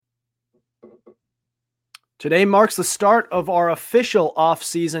Today marks the start of our official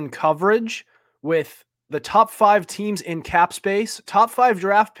offseason coverage with the top 5 teams in cap space, top 5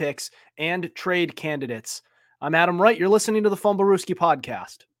 draft picks, and trade candidates. I'm Adam Wright. You're listening to the Fumblerooski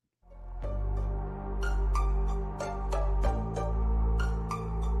podcast.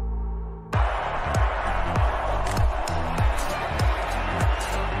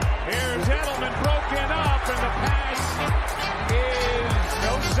 Here's Edelman broken up, and the pass is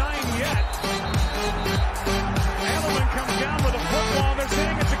no sign yet. Edelman comes down with a football. They're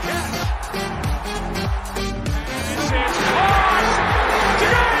saying it's a catch. This is caught.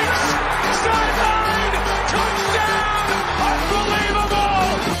 Diggs! Sideline! Touchdown! Unbelievable!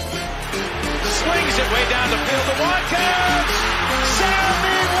 Swings it way down the field to Watkins.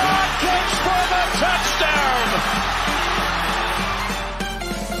 Sammy Watkins for the touchdown!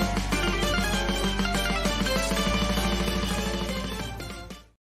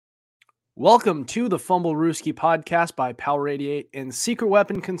 Welcome to the Fumblerooski podcast by Power 88 and Secret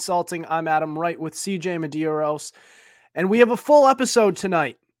Weapon Consulting. I'm Adam Wright with CJ Medeiros, and we have a full episode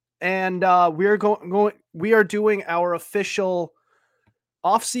tonight. And we are doing our official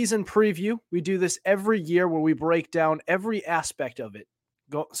offseason preview. We do this every year where we break down every aspect of it,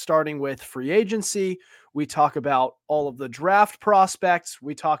 starting with free agency. We talk about all of the draft prospects.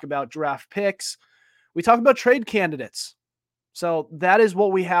 We talk about draft picks. We talk about trade candidates. So that is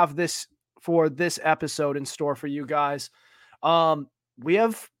what we have for this episode in store for you guys. This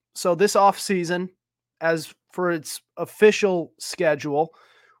offseason, as for its official schedule,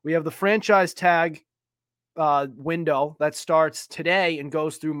 we have the franchise tag window that starts today and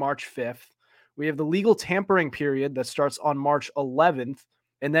goes through March 5th. We have the legal tampering period that starts on March 11th,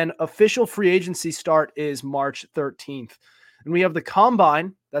 and then official free agency start is March 13th. And we have the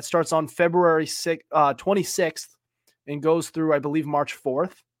combine that starts on February 26th and goes through, I believe, March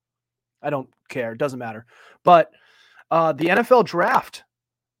 4th. I don't care. It doesn't matter. But the NFL draft,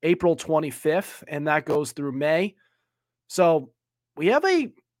 April 25th, and that goes through May. So we have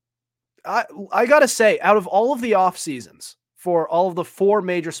I got to say, out of all of the off seasons for all of the 4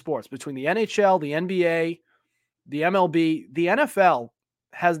 major sports between the NHL, the NBA, the MLB, the NFL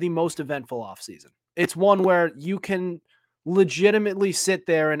has the most eventful off season. It's one where you can legitimately sit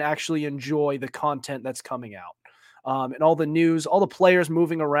there and actually enjoy the content that's coming out. And all the news, all the players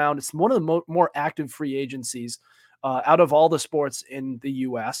moving around. It's one of the more active free agencies out of all the sports in the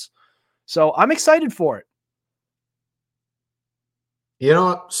U.S. So I'm excited for it. You know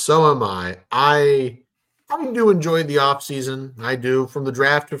what? So am I. I do enjoy the offseason. I do. From the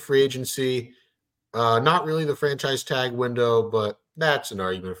draft to free agency. Not really the franchise tag window, but that's an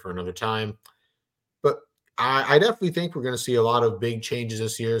argument for another time. But I definitely think we're going to see a lot of big changes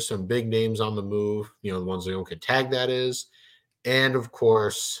this year, some big names on the move, the ones that don't get tagged, that is. And, of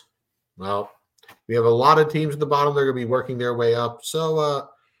course, well, we have a lot of teams at the bottom. They're going to be working their way up. So,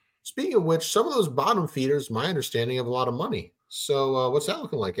 speaking of which, some of those bottom feeders, my understanding, have a lot of money. So, what's that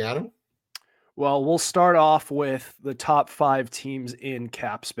looking like, Adam? Well, we'll start off with the top 5 teams in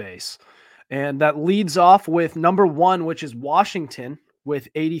cap space. And that leads off with number 1, which is Washington with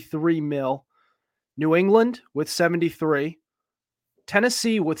 83 mil. New England with 73,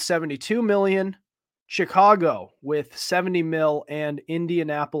 Tennessee with 72 million, Chicago with 70 mil, and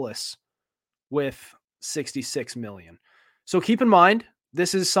Indianapolis with 66 million. So keep in mind,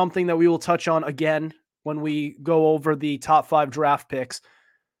 this is something that we will touch on again when we go over the top 5 draft picks.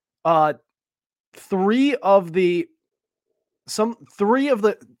 The top 3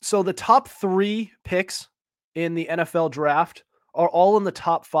 picks in the NFL draft are all in the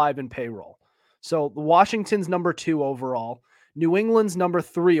top 5 in payroll. So Washington's number 2 overall, New England's number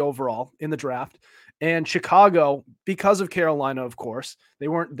 3 overall in the draft, and Chicago, because of Carolina, of course, they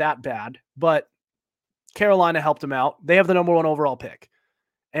weren't that bad, but Carolina helped them out. They have the number 1 overall pick.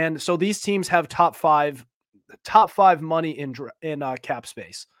 And so these teams have top five money in cap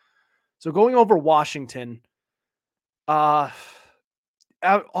space. So going over Washington, obviously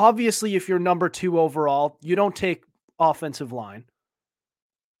if you're number 2 overall, you don't take offensive line.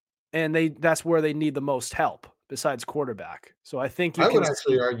 And that's where they need the most help besides quarterback. So I think I would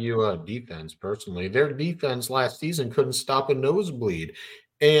actually argue defense personally. Their defense last season couldn't stop a nosebleed,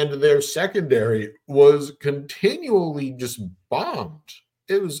 and their secondary was continually just bombed.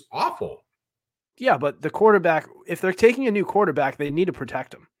 It was awful. Yeah, but the quarterback, if they're taking a new quarterback, they need to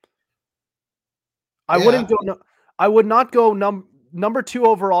protect him. I would not go number 2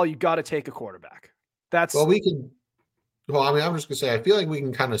 overall. You got to take a quarterback. I'm just going to say, I feel like we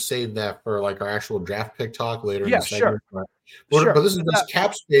can kind of save that for like our actual draft pick talk later in the segment. Sure. But this is just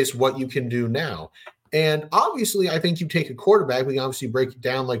cap space, what you can do now. And obviously, I think you take a quarterback. We can obviously break it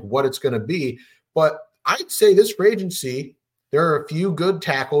down like what it's going to be. But I'd say this free agency, there are a few good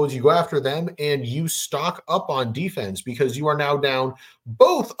tackles. You go after them and you stock up on defense because you are now down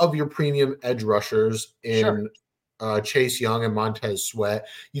both of your premium edge rushers in Chase Young and Montez Sweat.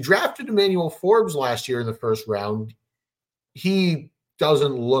 You drafted Emmanuel Forbes last year in the first round. He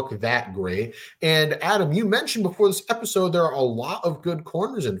doesn't look that great. And Adam, you mentioned before this episode, there are a lot of good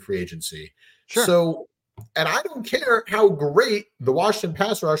corners in free agency. Sure. So, and I don't care how great the Washington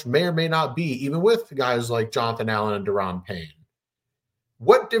pass rush may or may not be, even with guys like Jonathan Allen and Deron Payne.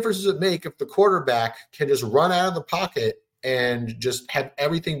 What difference does it make if the quarterback can just run out of the pocket and just have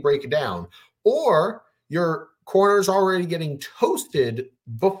everything break down? Or your corners already getting toasted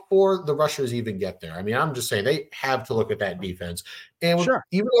before the rushers even get there. I mean, I'm just saying they have to look at that defense. And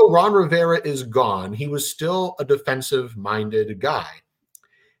even though Ron Rivera is gone, he was still a defensive-minded guy.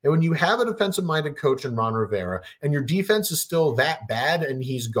 And when you have a defensive-minded coach in Ron Rivera and your defense is still that bad and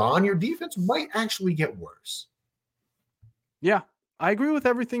he's gone, your defense might actually get worse. Yeah, I agree with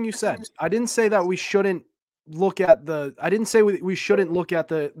everything you said. I didn't say that we shouldn't look at the we shouldn't look at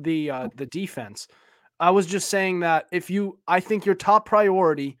the defense. I was just saying that I think your top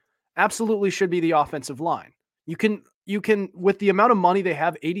priority absolutely should be the offensive line. You can with the amount of money they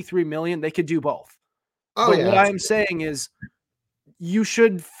have, $83 million, they could do both. But what I'm saying is you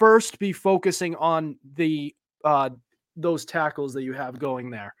should first be focusing on the those tackles that you have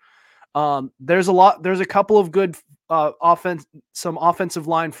going there. There's a couple of good some offensive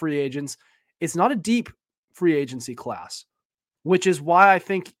line free agents. It's not a deep free agency class, which is why I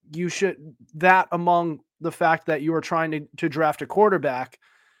think you should, that among the fact that you are trying to draft a quarterback,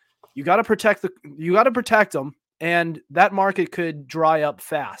 you got to protect them, and that market could dry up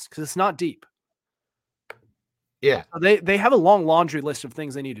fast because it's not deep. Yeah, they have a long laundry list of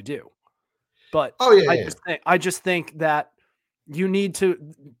things they need to do, but I just think that you need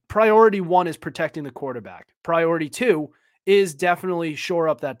to, priority one is protecting the quarterback. Priority two is definitely shore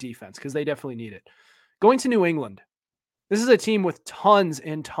up that defense because they definitely need it. Going to New England, this is a team with tons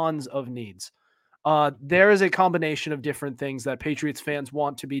and tons of needs. There is a combination of different things that Patriots fans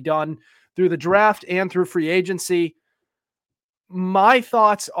want to be done through the draft and through free agency. My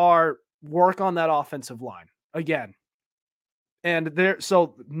thoughts are work on that offensive line again. And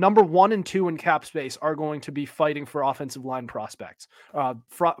so number 1 and 2 in cap space are going to be fighting for offensive line prospects,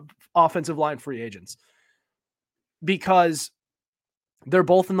 offensive line free agents, because they're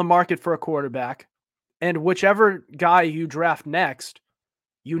both in the market for a quarterback. And whichever guy you draft next,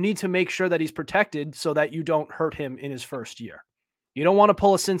 you need to make sure that he's protected so that you don't hurt him in his first year. You don't want to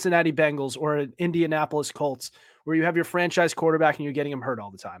pull a Cincinnati Bengals or an Indianapolis Colts where you have your franchise quarterback and you're getting him hurt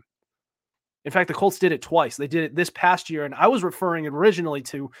all the time. In fact, the Colts did it twice. They did it this past year, and I was referring originally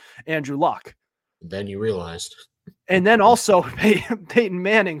to Andrew Luck. Then you realized. And then also Peyton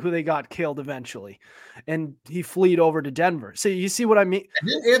Manning, who they got killed eventually. And he fled over to Denver. So you see what I mean?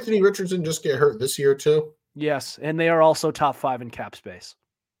 Didn't Anthony Richardson just get hurt this year too? Yes, and they are also top 5 in cap space.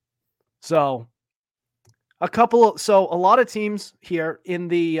 So a lot of teams here in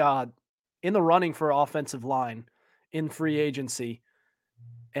the running for offensive line in free agency,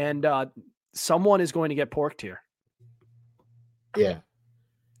 and someone is going to get porked here. Yeah.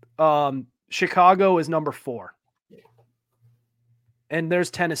 Chicago is number 4. And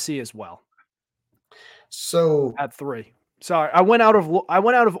there's Tennessee as well. So at 3. Sorry, I went out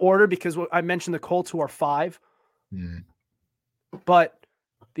of order because I mentioned the Colts, who are 5. But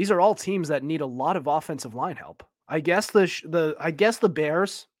these are all teams that need a lot of offensive line help. I guess the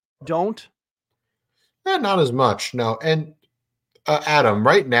Bears don't. Not as much, no. And Adam,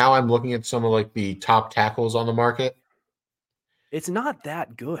 right now I'm looking at some of like the top tackles on the market. It's not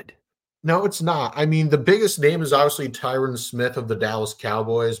that good. No, it's not. I mean, the biggest name is obviously Tyron Smith of the Dallas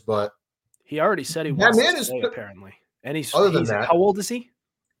Cowboys, but he already said he wants to stay, apparently. And he's how old is he?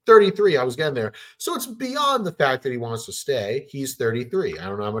 33. I was getting there. So it's beyond the fact that he wants to stay. He's 33. I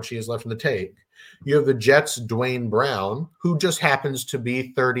don't know how much he has left in the tank. You have the Jets' Dwayne Brown, who just happens to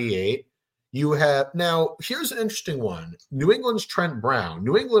be 38. You have now, here's an interesting one. New England's Trent Brown.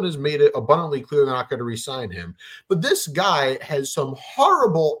 New England has made it abundantly clear they're not going to re-sign him. But this guy has some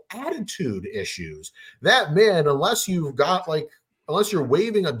horrible attitude issues. That man, unless you're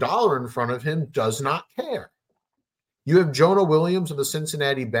waving $1 in front of him, does not care. You have Jonah Williams of the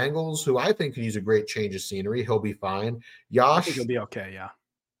Cincinnati Bengals, who I think could use a great change of scenery. He'll be fine. I think he'll be okay, yeah.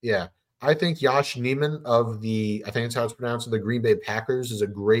 Yeah. I think Josh Neiman of I think that's how it's pronounced, of the Green Bay Packers is a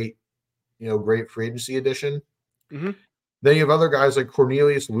great free agency addition. Mm-hmm. Then you have other guys like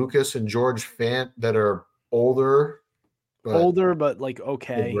Cornelius Lucas and George Fant that are older, but like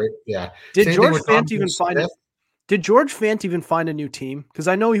okay. Yeah. Did George Fant even find a new team? Because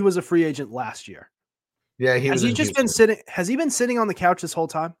I know he was a free agent last year. Yeah, he was in Houston. Has he been sitting on the couch this whole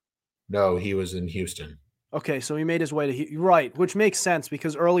time? No, he was in Houston. Okay, so he made his way to right, which makes sense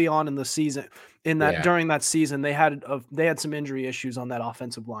because early on in the season, during that season, they had some injury issues on that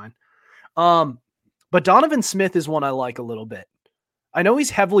offensive line. But Donovan Smith is one I like a little bit. I know he's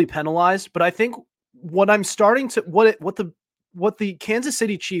heavily penalized, but I think what the Kansas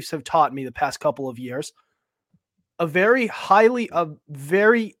City Chiefs have taught me the past couple of years,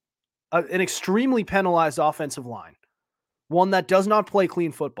 an extremely penalized offensive line, one that does not play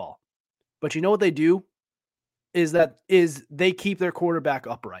clean football. But you know what they do? Is they keep their quarterback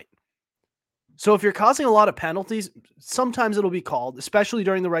upright. So if you're causing a lot of penalties, sometimes it'll be called, especially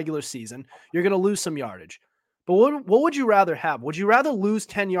during the regular season. You're going to lose some yardage. But what would you rather have? Would you rather lose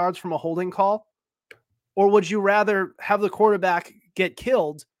 10 yards from a holding call? Or would you rather have the quarterback get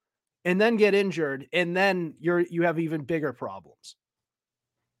killed and then get injured, and then you have even bigger problems?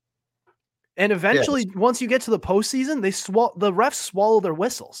 And eventually, once you get to the postseason, the refs swallow their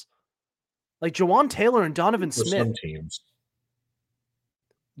whistles. Like Jawan Taylor and Donovan Smith. Some teams.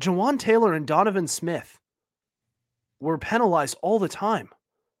 Jawan Taylor and Donovan Smith were penalized all the time.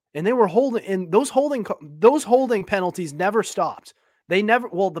 And they were holding, and those holding penalties never stopped.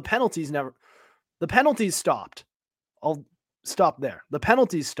 The penalties stopped. I'll stop there. The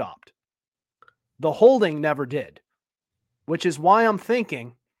penalties stopped. The holding never did, which is why I'm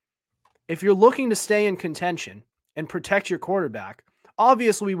thinking if you're looking to stay in contention and protect your quarterback,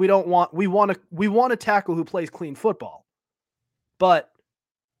 obviously we want a tackle who plays clean football. But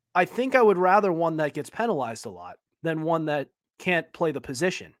I think I would rather one that gets penalized a lot than one that can't play the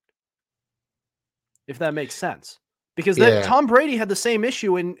position. If that makes sense. Because Tom Brady had the same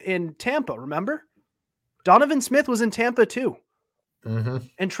issue in Tampa, remember? Donovan Smith was in Tampa too. Mm-hmm.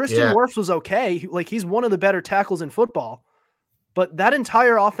 And Tristan Wirfs was okay. He's one of the better tackles in football. But that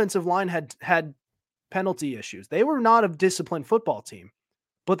entire offensive line had penalty issues. They were not a disciplined football team.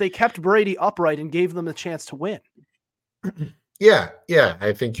 But they kept Brady upright and gave them a chance to win. Yeah,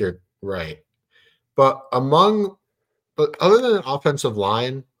 I think you're right. But other than an offensive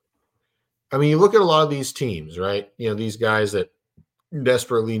line, I mean, you look at a lot of these teams, right? You know, these guys that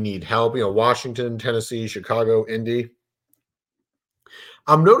desperately need help, you know, Washington, Tennessee, Chicago, Indy.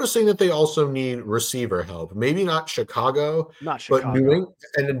 I'm noticing that they also need receiver help. Maybe not Chicago, but New England,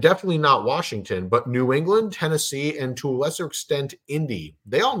 and definitely not Washington, but New England, Tennessee, and to a lesser extent, Indy.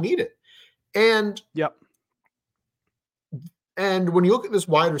 They all need it. And when you look at this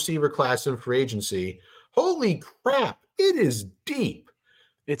wide receiver class in free agency, holy crap, it is deep.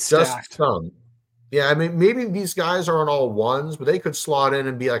 It's stacked. Yeah, I mean, maybe these guys aren't all ones, but they could slot in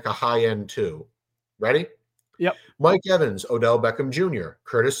and be like a high end two. Ready? Yep. Mike Evans, Odell Beckham Jr.,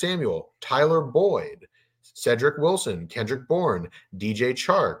 Curtis Samuel, Tyler Boyd, Cedric Wilson, Kendrick Bourne, DJ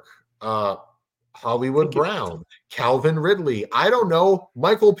Chark, Hollywood Brown, Calvin Ridley. I don't know,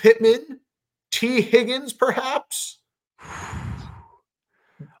 Michael Pittman, T. Higgins, perhaps.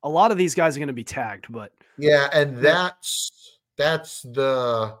 A lot of these guys are going to be tagged, but yeah, and that's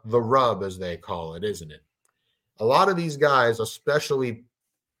the rub, as they call it, isn't it? A lot of these guys, especially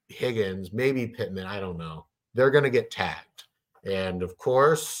Higgins, maybe Pittman, I don't know, they're going to get tagged. And of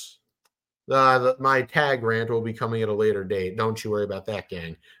course, my tag rant will be coming at a later date. Don't you worry about that,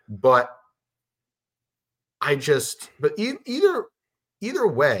 gang. But either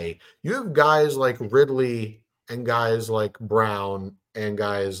way, you have guys like Ridley and guys like Brown and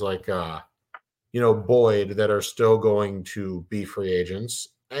guys like Boyd that are still going to be free agents,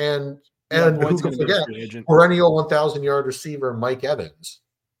 and who can forget perennial 1,000-yard receiver Mike Evans.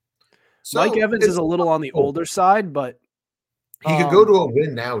 So Mike Evans is a little on the older side, but he could go to a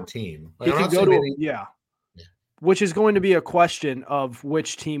win now team. He could go to which is going to be a question of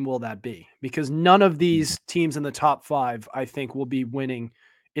which team will that be, because none of these teams in the top 5, I think, will be winning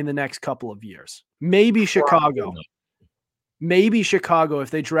in the next couple of years. Maybe Chicago. Maybe Chicago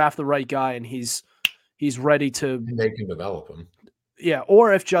if they draft the right guy and he's ready to. And they can develop him. Yeah,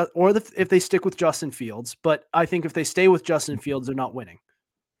 or if they stick with Justin Fields, but I think if they stay with Justin Fields, they're not winning.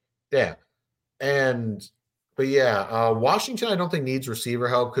 Yeah, Washington I don't think needs receiver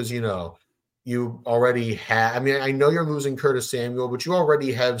help because you already have. I mean, I know you're losing Curtis Samuel, but you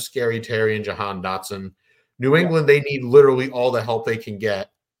already have Scary Terry and Jahan Dotson. New England, they need literally all the help they can get.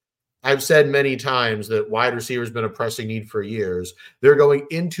 I've said many times that wide receiver has been a pressing need for years. They're going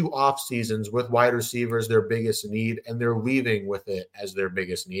into off seasons with wide receivers their biggest need, and they're leaving with it as their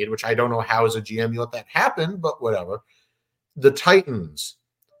biggest need, which I don't know how as a GM you let that happen, but whatever. The Titans,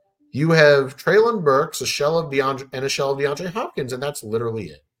 you have Treylon Burks, a shell of DeAndre Hopkins, and that's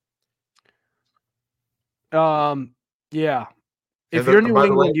literally it. Yeah. If you're New by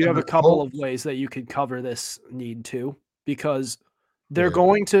the way, England, you have a couple whole, of ways that you could cover this need too, because yeah.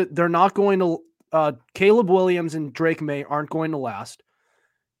 they're not going to, Caleb Williams and Drake May aren't going to last.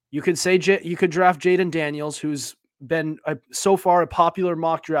 You could say, you could draft Jaden Daniels, who's been so far a popular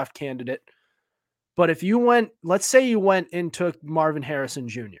mock draft candidate. But if you let's say you went and took Marvin Harrison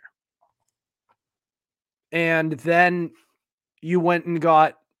Jr. and then you went and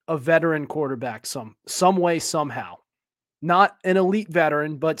got a veteran quarterback some way, somehow. Not an elite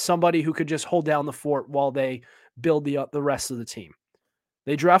veteran, but somebody who could just hold down the fort while they build the rest of the team.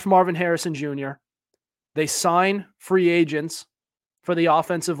 They draft Marvin Harrison Jr. They sign free agents for the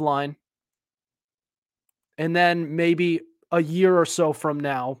offensive line. And then maybe a year or two from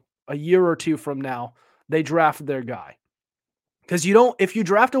now, they draft their guy. Because if you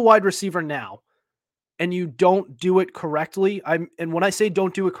draft a wide receiver now and you don't do it correctly, and when I say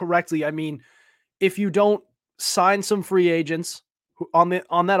don't do it correctly, I mean if you don't sign some free agents on that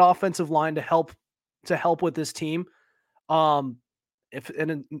offensive line to help with this team, and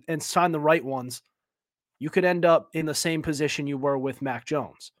sign the right ones, you could end up in the same position you were with Mac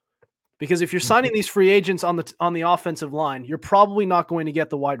Jones. Because if you're signing these free agents on the offensive line, you're probably not going to get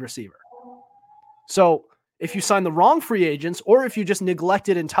the wide receiver. So if you sign the wrong free agents, or if you just neglect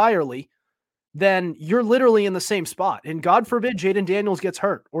it entirely, then you're literally in the same spot. And God forbid Jaden Daniels gets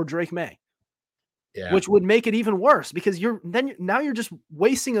hurt or Drake May. Yeah. Which would make it even worse, because now you're just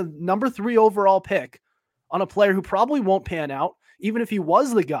wasting a number 3 overall pick on a player who probably won't pan out. Even if he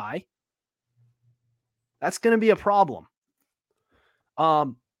was the guy, that's going to be a problem.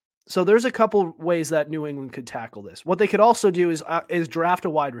 So there's a couple ways that New England could tackle this. What they could also do is draft a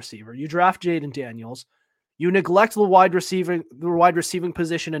wide receiver. You draft Jaden Daniels, you neglect the wide receiving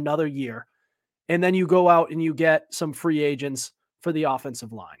position another year, and then you go out and you get some free agents for the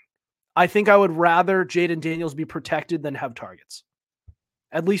offensive line. I think I would rather Jaden Daniels be protected than have targets,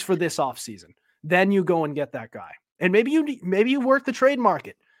 at least for this offseason. Then you go and get that guy. And maybe you work the trade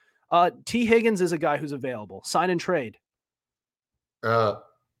market. T. Higgins is a guy who's available. Sign and trade.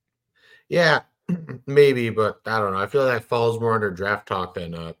 Yeah, maybe, but I don't know. I feel like that falls more under draft talk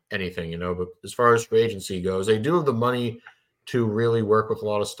than anything, But as far as free agency goes, they do have the money to really work with a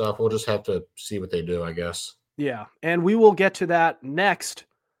lot of stuff. We'll just have to see what they do, I guess. Yeah, and we will get to that next.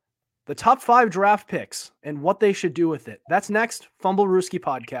 The top 5 draft picks and what they should do with it. That's next. Fumblerooski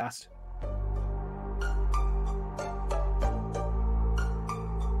podcast.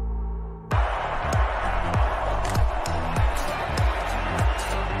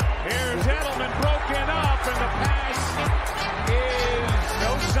 Here's Edelman broken up, and the pass is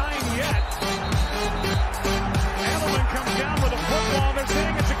no sign yet. Edelman comes down with a football. They're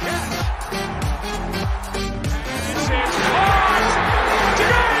saying it's a catch. It's caught.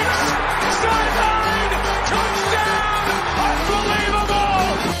 Diggs! Sideline! Touchdown! Unbelievable!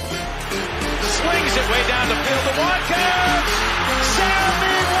 Swings it way down the field to Watkins!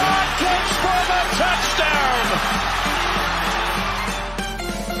 Sammy Watkins for the touchdown!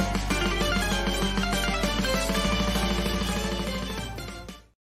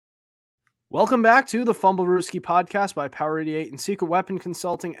 Welcome back to the Fumblerooski podcast by Power 88 and Secret Weapon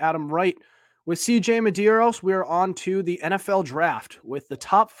Consulting. Adam Wright with CJ Medeiros. We're on to the NFL draft with the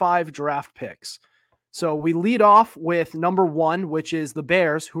top 5 draft picks. So we lead off with number 1, which is the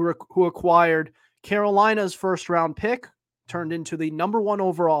Bears, who acquired Carolina's first round pick, turned into the number 1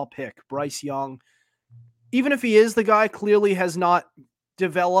 overall pick, Bryce Young. Even if he is the guy, clearly has not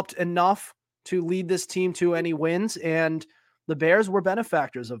developed enough to lead this team to any wins, and the Bears were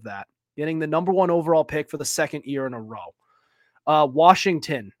benefactors of that, getting the number 1 overall pick for the second year in a row.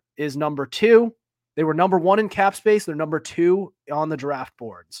 Washington is number 2. They were number 1 in cap space. They're number 2 on the draft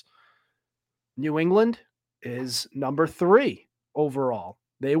boards. New England is number 3 overall.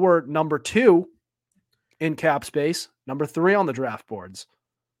 They were number 2 in cap space, number 3 on the draft boards.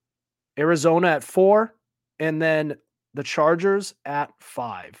 Arizona at 4, and then the Chargers at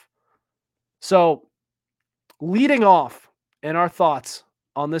 5. So leading off in our thoughts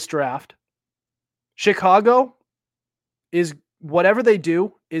on this draft, Chicago is, whatever they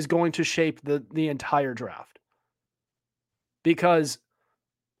do is going to shape the entire draft, because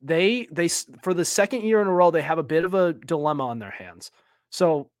they for the second year in a row, they have a bit of a dilemma on their hands.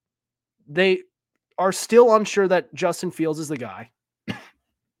 So they are still unsure that Justin Fields is the guy.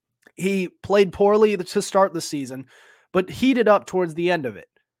 He played poorly to start the season, but heated up towards the end of it.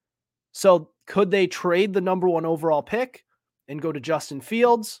 So could they trade the number 1 overall pick and go to Justin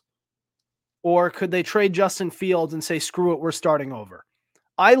Fields? Or could they trade Justin Fields and say, screw it, we're starting over?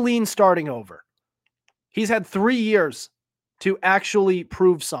 I lean starting over. He's had 3 years to actually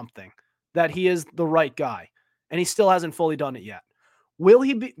prove something, that he is the right guy, and he still hasn't fully done it yet. Will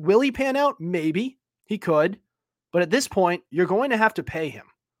he pan out? Maybe he could, but at this point, you're going to have to pay him.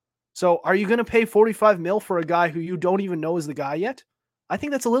 So are you going to pay $45 million for a guy who you don't even know is the guy yet? I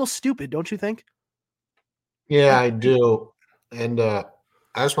think that's a little stupid, don't you think? Yeah, I do. And I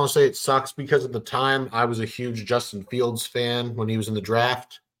just want to say it sucks because at the time I was a huge Justin Fields fan when he was in the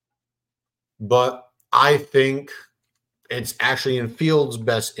draft. But I think it's actually in Fields'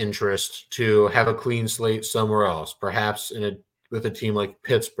 best interest to have a clean slate somewhere else, perhaps with a team like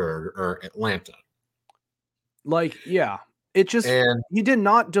Pittsburgh or Atlanta. He did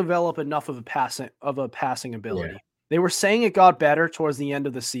not develop enough of a passing ability. Yeah. They were saying it got better towards the end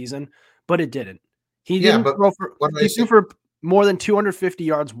of the season, but it didn't. He threw for more than 250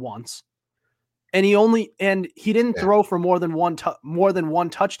 yards once, and he didn't throw for more than one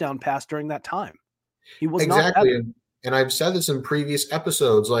touchdown pass during that time. He was exactly, not and I've said this in previous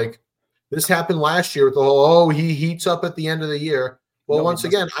episodes. Like this happened last year with the whole he heats up at the end of the year. Well, once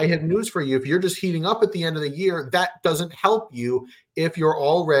again, I have news for you. If you're just heating up at the end of the year, that doesn't help you if you're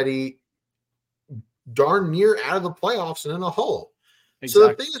already darn near out of the playoffs and in a hole. Exactly. So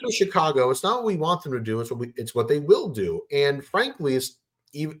the thing is with Chicago, it's not what we want them to do. It's what they will do. And frankly,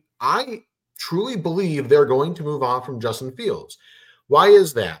 I truly believe they're going to move on from Justin Fields. Why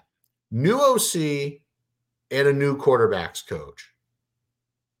is that? New OC and a new quarterbacks coach.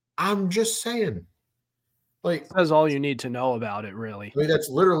 I'm just saying. Like that's all you need to know about it, really. I mean, that's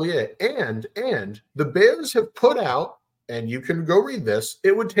literally it. And the Bears have put out, and you can go read this,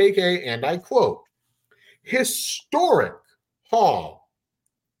 it would take and I quote, historic haul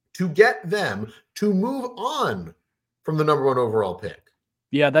to get them to move on from the number 1 overall pick.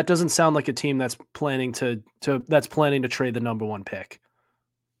 Yeah, that doesn't sound like a team that's planning to trade the number 1 pick.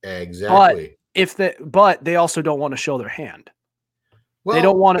 Exactly. But they also don't want to show their hand. Well, they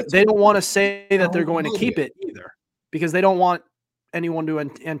don't want to say that they're going to keep it either, because they don't want anyone to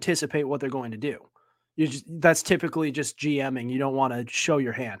anticipate what they're going to do. That's typically just GMing. You don't want to show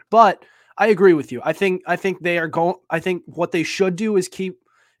your hand. But I agree with you. I think they are going. I think what they should do is keep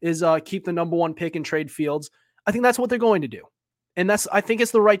the number 1 pick and trade Fields. I think that's what they're going to do, and I think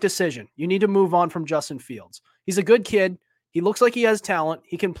it's the right decision. You need to move on from Justin Fields. He's a good kid. He looks like he has talent.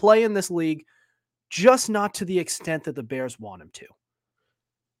 He can play in this league, just not to the extent that the Bears want him to.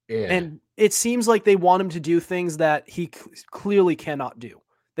 Yeah. And it seems like they want him to do things that he clearly cannot do.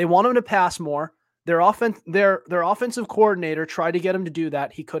 They want him to pass more. Their offensive coordinator tried to get him to do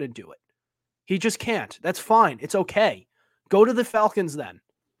that. He couldn't do it. He just can't. That's fine. It's okay. Go to the Falcons then,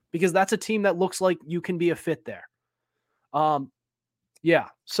 because that's a team that looks like you can be a fit there. Yeah.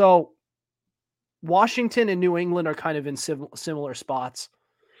 So Washington and New England are kind of in similar spots.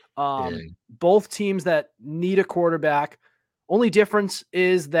 Both teams that need a quarterback. Only difference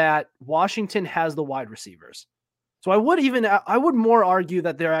is that Washington has the wide receivers. So I would more argue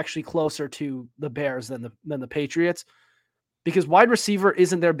that they're actually closer to the Bears than the Patriots, because wide receiver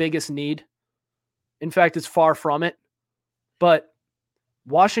isn't their biggest need. In fact, it's far from it. But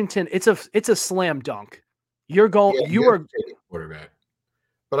Washington, it's a slam dunk. You are quarterback.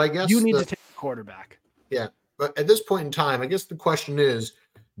 But I guess you need to take a quarterback. Yeah. But at this point in time, I guess the question is,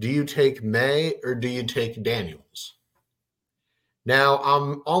 do you take May or do you take Daniels? Now,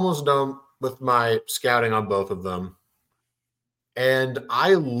 I'm almost done with my scouting on both of them, and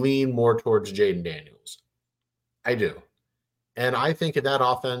I lean more towards Jaden Daniels. I do. And I think in that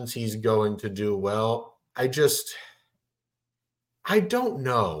offense, he's going to do well. I don't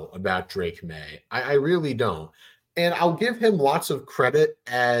know about Drake May. I really don't. And I'll give him lots of credit,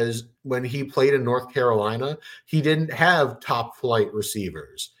 as when he played in North Carolina, he didn't have top flight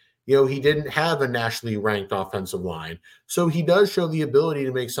receivers. He didn't have a nationally ranked offensive line. So he does show the ability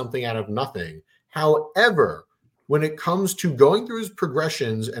to make something out of nothing. However, when it comes to going through his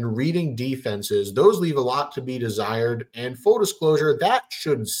progressions and reading defenses, those leave a lot to be desired. And full disclosure, that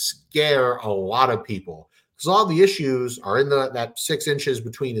should scare a lot of people, because all the issues are in that 6 inches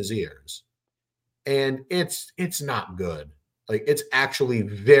between his ears. And it's not good. Like, it's actually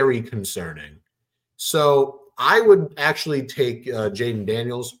very concerning. So I would actually take Jaden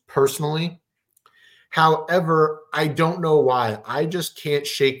Daniels personally. However, I don't know why. I just can't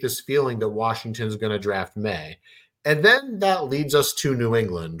shake this feeling that Washington's going to draft May. And then that leads us to New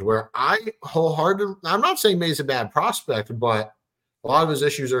England, where I'm not saying May's a bad prospect, but a lot of his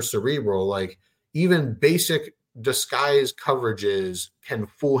issues are cerebral. Like, even basic disguise coverages can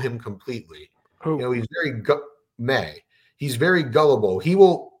fool him completely. He's very May. He's very gullible. He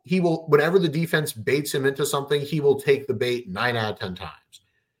will, whenever the defense baits him into something, he will take the bait 9 out of 10 times.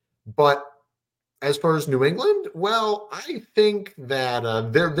 But as far as New England, well, I think that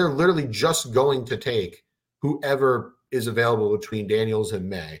they're literally just going to take whoever is available between Daniels and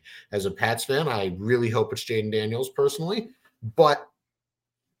May. As a Pats fan, I really hope it's Jaden Daniels personally, but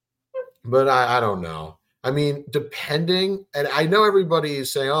I don't know. I mean, depending, and I know everybody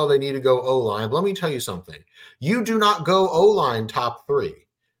is saying, oh, they need to go O-line, but let me tell you something. You do not go O-line top 3.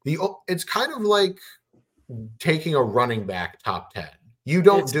 It's kind of like taking a running back top 10. You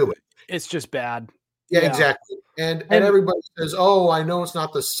don't do it. It's just bad. Yeah, exactly. And everybody says, oh, I know it's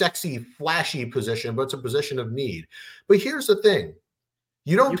not the sexy, flashy position, but it's a position of need. But here's the thing.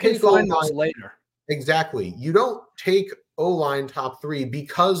 You can find those later. Exactly. You don't take O-line top 3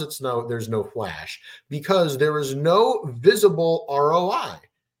 because there's no flash, because there is no visible ROI.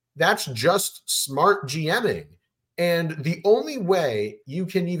 That's just smart GMing. And the only way you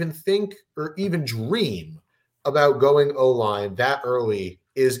can even think or even dream about going O-line that early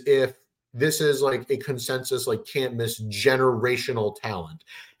is if this is like a consensus, like can't miss generational talent.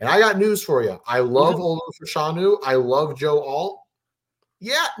 And I got news for you. I love Olu Fashanu. I love Joe Alt.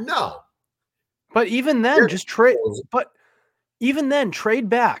 Yeah, no. But even then, trade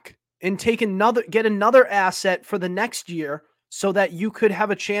back and get another asset for the next year so that you could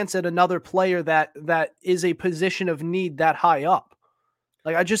have a chance at another player that is a position of need that high up.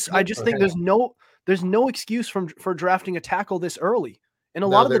 Like I just think there's no excuse for drafting a tackle this early. And a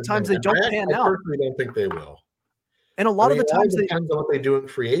lot of the times they don't pan out. I personally don't think they will. And a lot of the times it depends on what they do in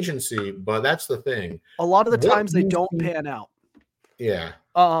free agency, but that's the thing. A lot of the times they don't pan out. Yeah.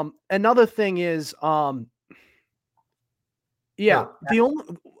 Another thing is, here's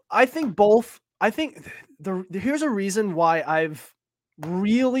a reason why I've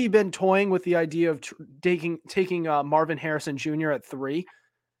really been toying with the idea of taking Marvin Harrison Jr. at 3.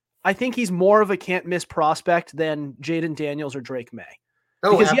 I think he's more of a can't miss prospect than Jaden Daniels or Drake May.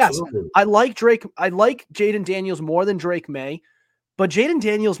 Because absolutely. Yes, I like Jaden Daniels more than Drake May, but Jaden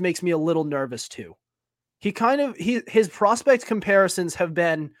Daniels makes me a little nervous too. His prospect comparisons have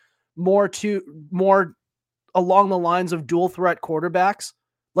been more along the lines of dual threat quarterbacks,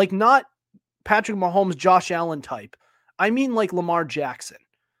 like not Patrick Mahomes, Josh Allen type. I mean like Lamar Jackson.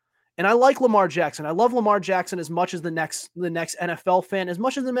 And I like Lamar Jackson. I love Lamar Jackson as much as the next NFL fan, as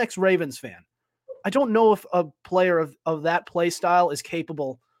much as the next Ravens fan. I don't know if a player of that play style is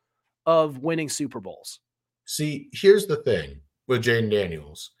capable of winning Super Bowls. See, here's the thing with Jaden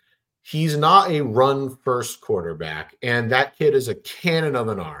Daniels. He's not a run-first quarterback, and that kid is a cannon of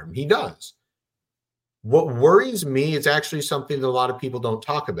an arm. He does. What worries me is actually something that a lot of people don't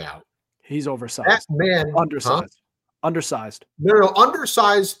talk about. He's oversized. That man, undersized. Undersized. No,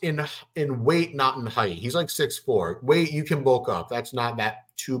 undersized in weight, not in height. He's like 6'4". Weight, you can bulk up. That's not that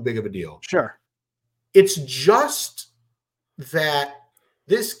too big of a deal. Sure. It's just that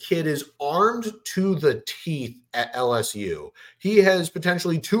this kid is armed to the teeth at LSU. He has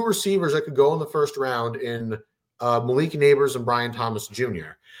potentially 2 receivers that could go in the first round in Malik Neighbors and Brian Thomas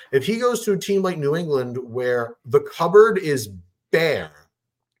Jr. If he goes to a team like New England where the cupboard is bare,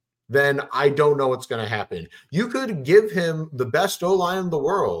 then I don't know what's going to happen. You could give him the best O-line in the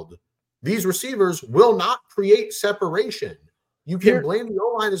world. These receivers will not create separation. You can blame the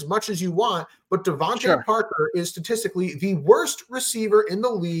O-line as much as you want, but Devontae Parker is statistically the worst receiver in the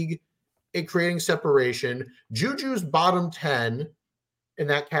league at creating separation. Juju's bottom 10 in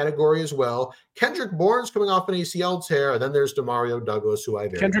that category as well. Kendrick Bourne's coming off an ACL tear, and then there's Demario Douglas, who I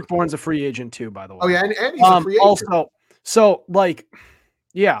very Kendrick Bourne's a free agent too, by the way. Oh yeah, and he's a free agent. Also, so like,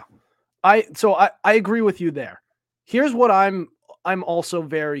 yeah, I agree with you there. Here's what I'm also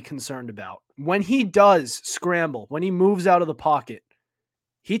very concerned about. When he does scramble, when he moves out of the pocket,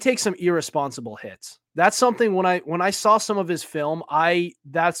 he takes some irresponsible hits. That's something when I saw some of his film,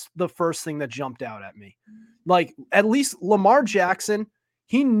 that's the first thing that jumped out at me. Like, at least Lamar Jackson,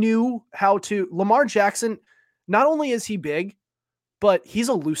 he knew how to. Lamar Jackson, not only is he big, but he's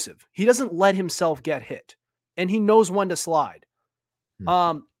elusive. He doesn't let himself get hit, and he knows when to slide.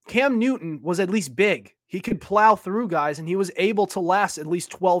 Cam Newton was at least big. He could plow through guys, and he was able to last at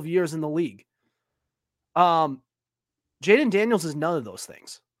least 12 years in the league. Jaden Daniels is none of those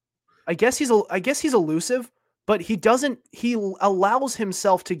things. I guess he's elusive, but he allows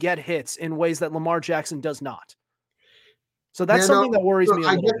himself to get hits in ways that Lamar Jackson does not. So that's something that worries me a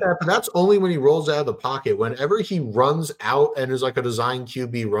little bit. That, but that's only when he rolls out of the pocket. Whenever he runs out and is like a design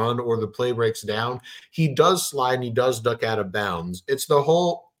QB run or the play breaks down, he does slide and he does duck out of bounds. It's the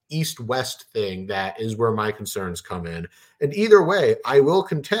whole east-west thing that is where my concerns come in. And either way, I will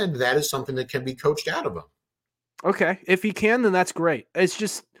contend that is something that can be coached out of him. Okay. If he can, then that's great. It's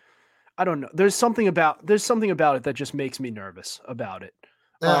just, I don't know. There's something about it that just makes me nervous about it.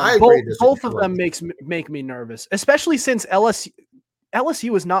 I agree. Both of them make me nervous, especially since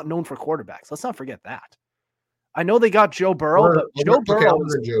LSU is not known for quarterbacks. Let's not forget that. I know they got Joe Burrow, but Joe Okay, Burrow other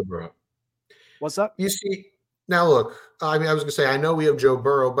than Joe Burrow. what's up? You see, now look, I mean, I was going to say, I know we have Joe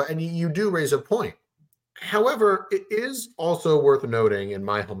Burrow, but and you do raise a point. However, it is also worth noting, in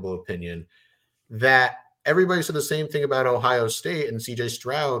my humble opinion, that everybody said the same thing about Ohio State and CJ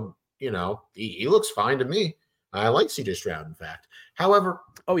Stroud. He looks fine to me. I like CJ Stroud, in fact. However,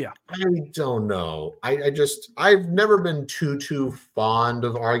 Oh yeah. I don't know. I've never been too fond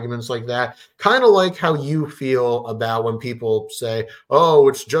of arguments like that. Kind of like how you feel about when people say, "Oh,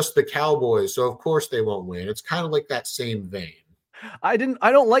 it's just the Cowboys, so of course they won't win." It's kind of like that same vein. I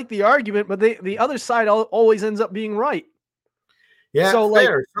don't like the argument, but the other side always ends up being right. Yeah, So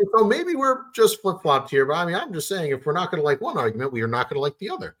fair. So maybe we're just flip-flopped here, but I mean, I'm just saying if we're not going to like one argument, we are not going to like the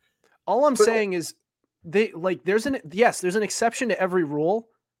other. all I'm saying is there's an exception to every rule,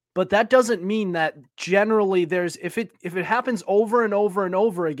 but that doesn't mean that generally if it happens over and over and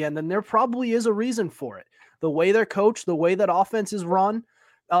over again, then there probably is a reason for it. The way they're coached, the way that offense is run.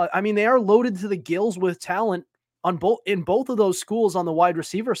 I mean, they are loaded to the gills with talent in both of those schools on the wide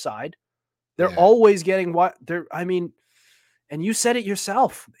receiver side. They're always getting and you said it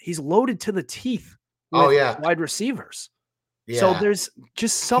yourself. He's loaded to the teeth with wide receivers. Yeah. So there's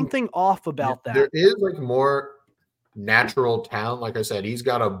just something off about that. There is like more natural talent. Like I said, he's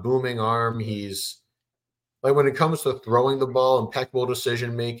got a booming arm. He's like, when it comes to throwing the ball, impeccable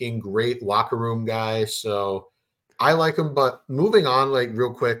decision making, great locker room guy. So I like him. But moving on, like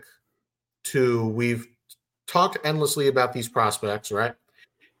real quick, we've talked endlessly about these prospects, right?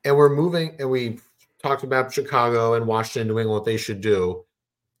 And we've talked about Chicago and Washington, New England, what they should do.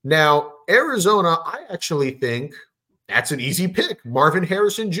 Now, Arizona, I actually think that's an easy pick. Marvin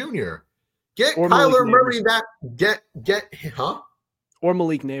Harrison Jr. Get Kyler Murray Or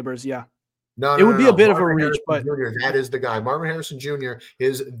Malik Neighbors, yeah. No, it would be a bit Marvin of a reach, Harrison but Jr., that is the guy. Marvin Harrison Jr.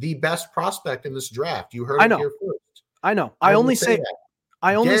 is the best prospect in this draft. You heard it here first. I know. I only say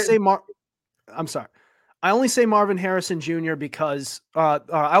Marvin Harrison Jr. because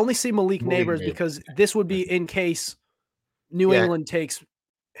I only say Malik Neighbors because this would be in case New England takes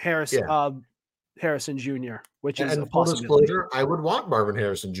Harrison Jr., which is a possibility. Disclosure, I would want Marvin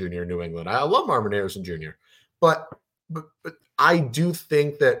Harrison Jr. in New England. I love Marvin Harrison Jr. But I do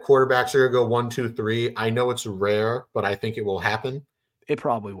think that quarterbacks are going to go 1, 2, 3. I know it's rare, but I think it will happen. It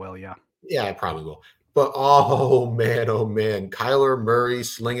probably will, yeah. Yeah, it probably will. But oh man, Kyler Murray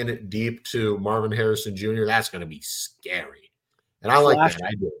slinging it deep to Marvin Harrison Jr., that's going to be scary. And I like that.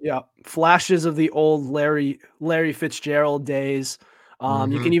 I do. Yeah, flashes of the old Larry Fitzgerald days.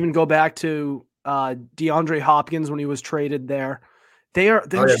 You can even go back to DeAndre Hopkins when he was traded there. They've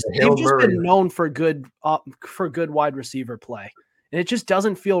just been known for good wide receiver play, and it just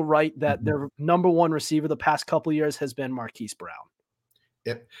doesn't feel right that their number one receiver the past couple of years has been Marquise Brown.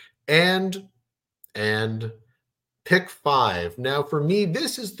 Yep, and pick 5. Now, for me,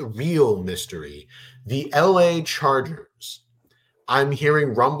 this is the real mystery: the LA Chargers. I'm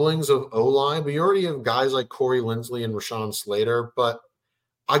hearing rumblings of O-line. We already have guys like Corey Linsley and Rashawn Slater, but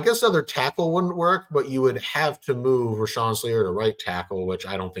I guess other tackle wouldn't work, but you would have to move Rashawn Slater to right tackle, which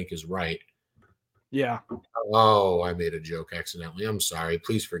I don't think is right. Yeah. Oh, I made a joke accidentally. I'm sorry.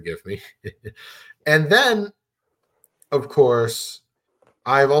 Please forgive me. And then, of course,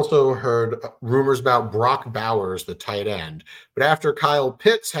 I've also heard rumors about Brock Bowers, the tight end. But after Kyle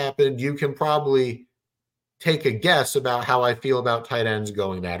Pitts happened, you can probably take a guess about how I feel about tight ends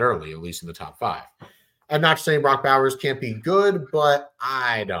going that early, at least in the top 5. I'm not saying Brock Bowers can't be good, but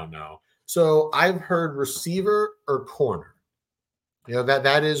I don't know. So I've heard receiver or corner.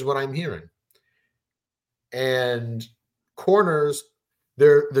 That is what I'm hearing. And corners,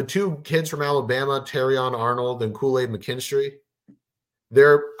 they're the 2 kids from Alabama, Terrion Arnold and Kool-Aid McKinstry.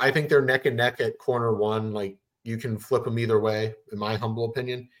 I think they're neck and neck at corner 1. Like, you can flip them either way, in my humble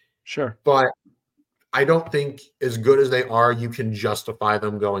opinion. Sure. But I don't think, as good as they are, you can justify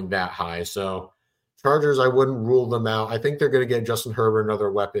them going that high. So Chargers, I wouldn't rule them out. I think they're going to get Justin Herbert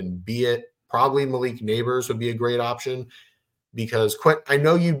another weapon, be it probably Malik Neighbors would be a great option, because I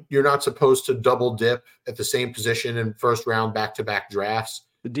know you're not supposed to double dip at the same position in first round back-to-back drafts.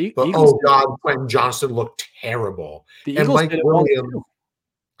 Quentin Johnston looked terrible. The Eagles did it once too.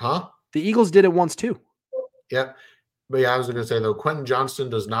 Huh? The Eagles did it once too. Yeah. But yeah, I was going to say, though, Quentin Johnston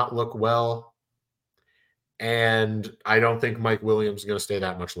does not look well. And I don't think Mike Williams is going to stay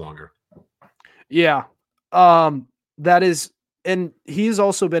that much longer. Yeah. That is, and he's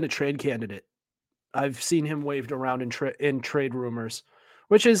also been a trade candidate. I've seen him waved around in trade rumors,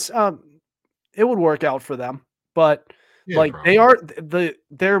 which is, it would work out for them, but probably.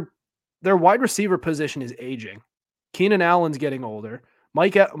 Their wide receiver position is aging. Keenan Allen's getting older.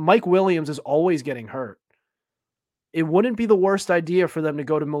 Mike Williams is always getting hurt. it wouldn't be the worst idea for them to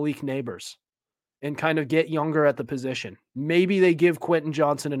go to Malik Neighbors and kind of get younger at the position. Maybe they give Quentin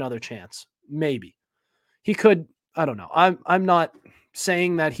Johnson another chance. Maybe. He could, I don't know. I'm not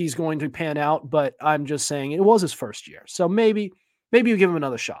saying that he's going to pan out, but I'm just saying it was his first year. So maybe you give him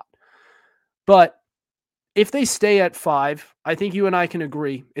another shot. But if they stay at 5, I think you and I can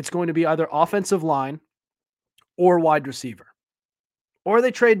agree it's going to be either offensive line or wide receiver. Or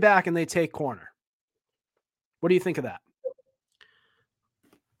they trade back and they take corner. What do you think of that?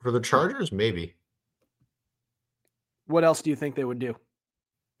 For the Chargers, maybe. What else do you think they would do?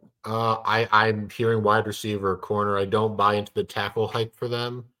 I'm hearing wide receiver, corner. I don't buy into the tackle hype for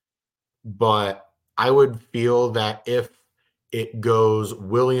them, but I would feel that if it goes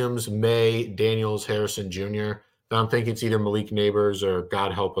Williams, May, Daniels, Harrison Jr., then I'm thinking it's either Malik Neighbors or,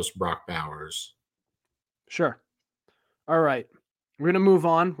 God help us, Brock Bowers. Sure. All right. We're going to move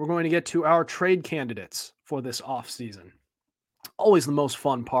on. We're going to get to our trade candidates for this offseason. Always the most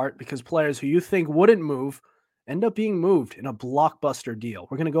fun part because players who you think wouldn't move end up being moved in a blockbuster deal.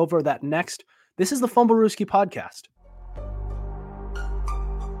 We're going to go over that next. This is the Fumblerooski podcast.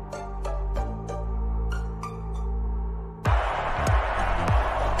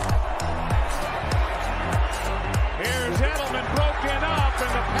 Here's Edelman broken up,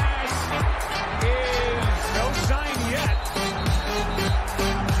 and the pass is no sign yet.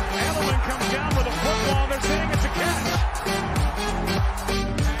 Edelman comes down with a football. They're saying it's a catch.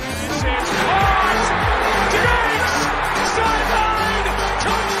 It's caught. Diggs! Sideline!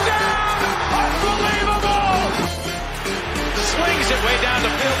 Touchdown! Unbelievable! Swings it way down the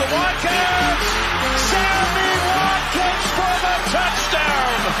field to Watkins. Sammy Watkins for the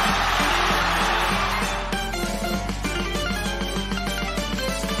touchdown.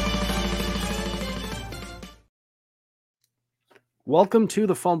 Welcome to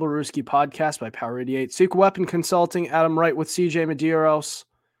the Fumblerooski podcast by Power 88. Secret Weapon Consulting, Adam Wright with CJ Medeiros.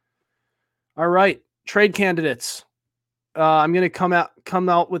 All right, trade candidates. I'm going to come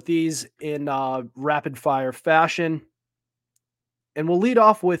out with these in rapid fire fashion. And we'll lead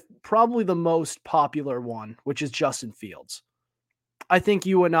off with probably the most popular one, which is Justin Fields. I think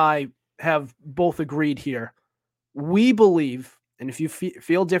you and I have both agreed here. We believe, and if you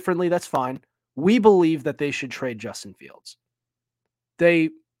feel differently, that's fine. We believe that they should trade Justin Fields.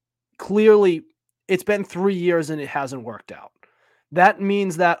 They clearly, it's been 3 years and it hasn't worked out. That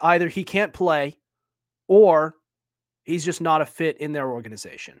means that either he can't play or he's just not a fit in their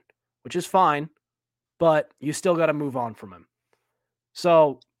organization, which is fine, but you still got to move on from him.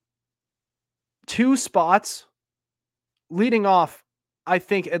 So 2 spots leading off, I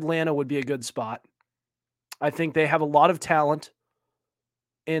think Atlanta would be a good spot. I think they have a lot of talent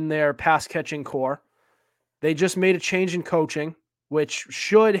in their pass catching core. They just made a change in coaching, which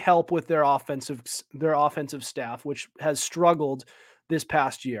should help with their offensive staff, which has struggled this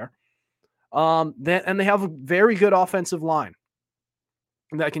past year. And they have a very good offensive line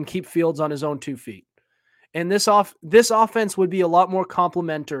that can keep Fields on his own 2 feet. And this offense would be a lot more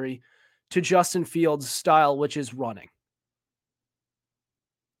complementary to Justin Fields' style, which is running.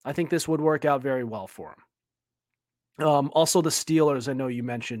 I think this would work out very well for him. Also, the Steelers, I know you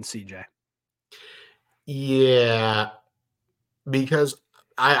mentioned, CJ. Yeah. Because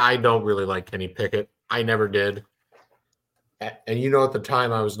I don't really like Kenny Pickett. I never did. And at the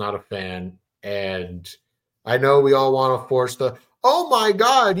time I was not a fan. And I know we all want to force oh my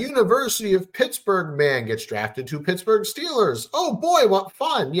God, University of Pittsburgh man gets drafted to Pittsburgh Steelers. Oh boy, what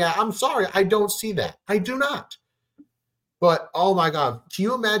fun. Yeah, I'm sorry. I don't see that. I do not. But oh my God, can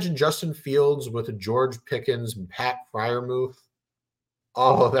you imagine Justin Fields with George Pickens and Pat Freiermuth?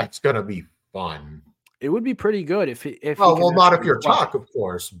 Oh, that's going to be fun. It would be pretty good if not if you're Tuck, of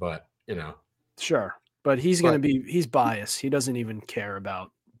course, but Sure. But he's biased. He doesn't even care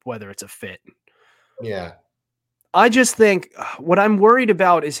about whether it's a fit. Yeah. I just think what I'm worried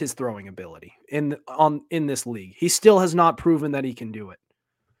about is his throwing ability in this league. He still has not proven that he can do it.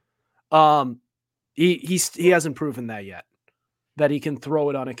 He hasn't proven that yet, that he can throw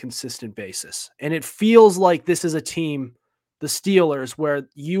it on a consistent basis. And it feels like this is a team, the Steelers, where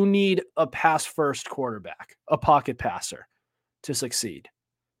you need a pass-first quarterback, a pocket passer to succeed.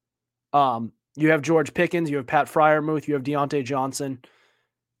 You have George Pickens, you have Pat Freiermuth, you have Deontay Johnson.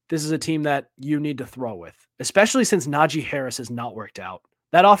 This is a team that you need to throw with, especially since Najee Harris has not worked out.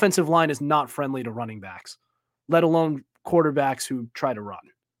 That offensive line is not friendly to running backs, let alone quarterbacks who try to run.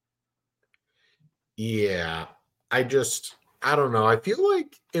 Yeah, I don't know. I feel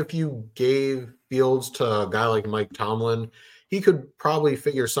like if you gave Fields to a guy like Mike Tomlin, he could probably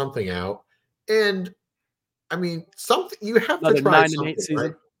figure something out. And I mean, something you have Another to try 9-8 season.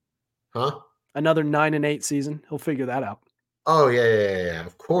 right? Huh? Another 9-8 season. He'll figure that out. Oh yeah.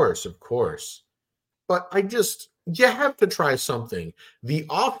 Of course. But you have to try something. The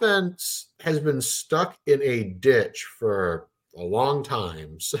offense has been stuck in a ditch for a long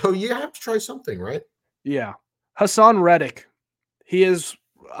time, so you have to try something, right? Yeah. Hassan Reddick. He is,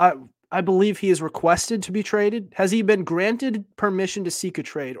 I believe he is requested to be traded. Has he been granted permission to seek a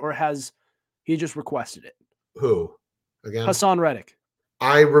trade, or has he just requested it? Who? Again? Hassan Reddick.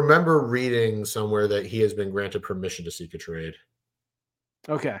 I remember reading somewhere that he has been granted permission to seek a trade.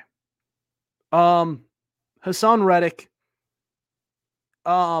 Okay. Hassan Reddick.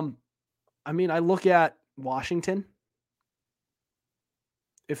 I look at Washington.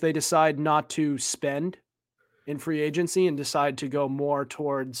 If they decide not to spend in free agency and decide to go more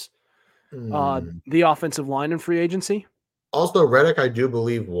towards the offensive line in free agency. Also, Reddick, I do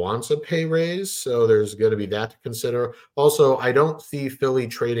believe, wants a pay raise, so there's going to be that to consider. Also, I don't see Philly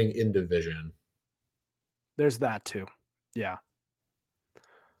trading in division. There's that too. Yeah.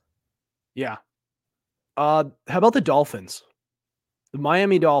 How about the Dolphins? The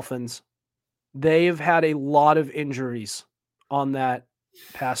Miami Dolphins, they've had a lot of injuries on that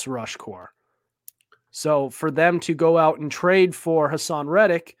pass rush core. So for them to go out and trade for Hassan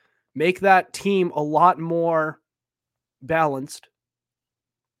Reddick, make that team a lot more balanced,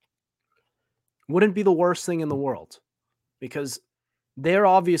 wouldn't be the worst thing in the world, because they're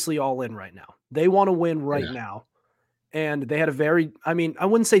obviously all in right now. They want to win right now. And they had a very, I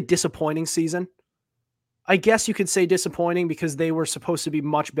wouldn't say disappointing season. I guess you could say disappointing because they were supposed to be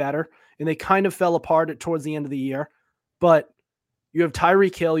much better and they kind of fell apart towards the end of the year. But you have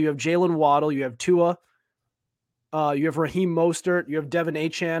Tyreek Hill, you have Jalen Waddle, you have Tua, you have Raheem Mostert, you have Devin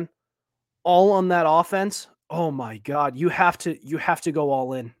Achane, all on that offense. Oh my God, you have to go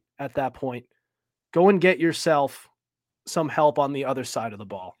all in at that point. Go and get yourself some help on the other side of the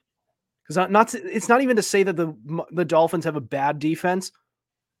ball. Because it's not even to say that the Dolphins have a bad defense.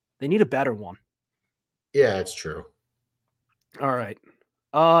 They need a better one. Yeah, it's true. All right.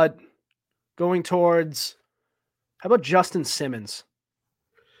 Going towards, how about Justin Simmons?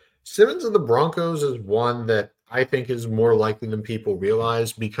 Simmons of the Broncos is one that I think is more likely than people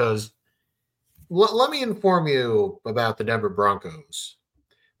realize, because let me inform you about the Denver Broncos.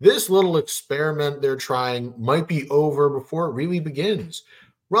 This little experiment they're trying might be over before it really begins.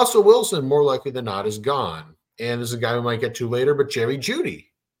 Russell Wilson, more likely than not, is gone. And this is a guy we might get to later, but Jerry Jeudy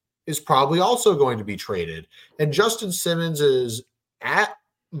is probably also going to be traded. And Justin Simmons is at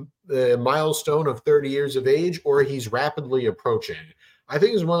the milestone of 30 years of age, or he's rapidly approaching. I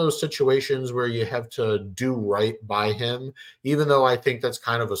think it's one of those situations where you have to do right by him, even though I think that's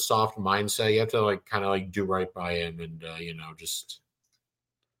kind of a soft mindset. You have to do right by him and, just.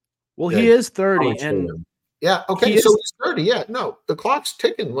 Well, he is 30 and yeah. Okay. So he's 30. Yeah. No, the clock's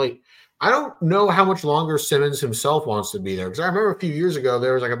ticking. I don't know how much longer Simmons himself wants to be there, because I remember a few years ago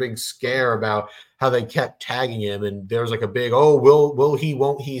there was a big scare about how they kept tagging him, and there was a big, will he,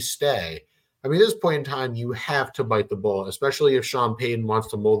 won't he stay? At this point in time, you have to bite the bullet, especially if Sean Payton wants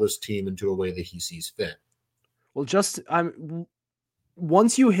to mold this team into a way that he sees fit. Well,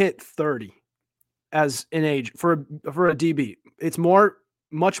 once you hit 30 as an age for a DB, it's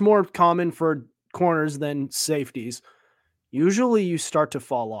much more common for corners than safeties. Usually you start to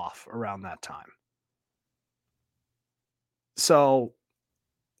fall off around that time. So,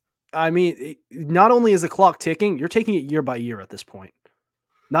 not only is the clock ticking, you're taking it year by year at this point.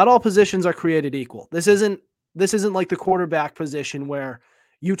 Not all positions are created equal. This isn't like the quarterback position where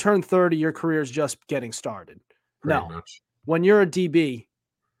you turn 30, your career is just getting started. Pretty much. When you're a DB,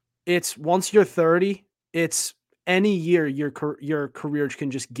 it's once you're 30, it's any year your career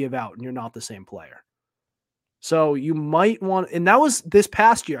can just give out and you're not the same player. So you might want, and that was this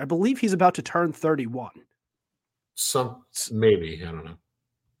past year. I believe he's about to turn 31. Maybe, I don't know.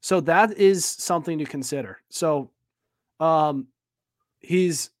 So that is something to consider. So, by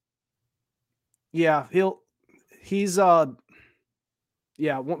the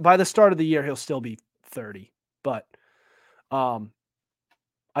start of the year, he'll still be 30, but,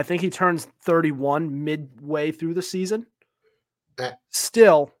 I think he turns 31 midway through the season.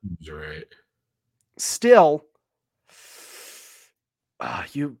 Still, right.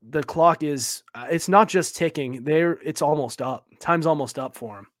 The clock is, it's not just ticking there. It's almost up. Time's almost up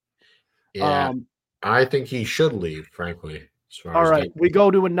for him. Yeah. I think he should leave, frankly. All right. We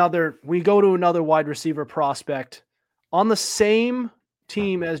go to another wide receiver prospect on the same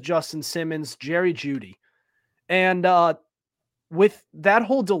team as Justin Simmons, Jerry Jeudy. And, with that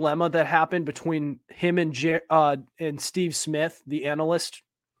whole dilemma that happened between him and Steve Smith, the analyst,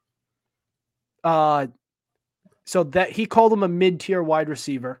 so that he called him a mid-tier wide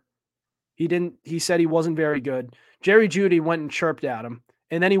receiver. He said he wasn't very good. Jerry Jeudy went and chirped at him.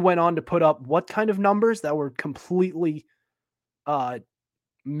 And then he went on to put up what kind of numbers that were completely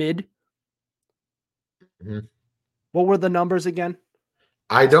mid? Mm-hmm. What were the numbers again?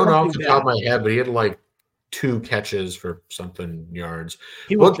 I don't know off Something the top of bad. my head, but he had like 2 catches for something yards.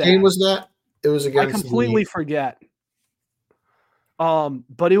 He was What game bad. was that? It was I against completely forget.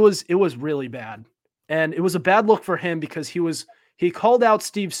 But it was really bad. And it was a bad look for him because he called out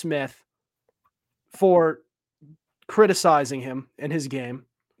Steve Smith for criticizing him in his game,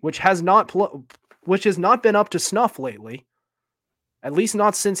 which has not been up to snuff lately. At least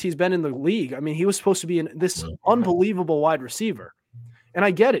not since he's been in the league. I mean, he was supposed to be this unbelievable wide receiver. And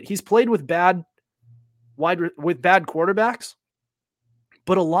I get it. He's played with bad quarterbacks,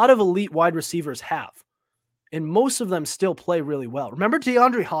 but a lot of elite wide receivers have. And most of them still play really well. Remember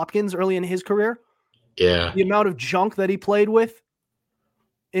DeAndre Hopkins early in his career? Yeah. The amount of junk that he played with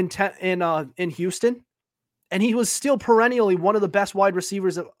in Houston, and he was still perennially one of the best wide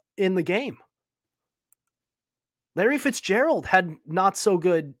receivers in the game. Larry Fitzgerald had not so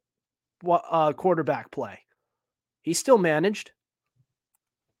good quarterback play. He still managed.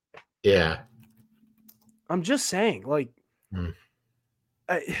 Yeah. I'm just saying,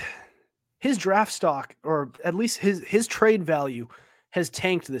 his draft stock, or at least his trade value, has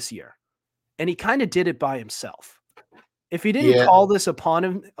tanked this year, and he kind of did it by himself. If he didn't call this upon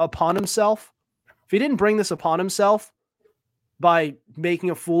himself, if he didn't bring this upon himself by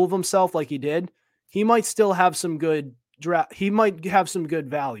making a fool of himself like he did, he might still have some good draft. He might have some good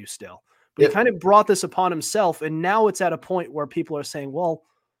value still, but he kind of brought this upon himself, and now it's at a point where people are saying, "Well,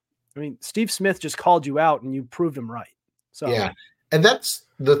 I mean, Steve Smith just called you out, and you proved him right." So yeah, and that's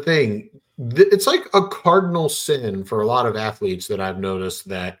the thing. It's like a cardinal sin for a lot of athletes that I've noticed,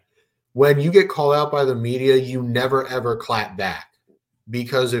 that when you get called out by the media, you never ever clap back,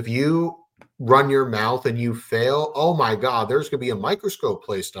 because if you run your mouth and you fail, oh my God, there's going to be a microscope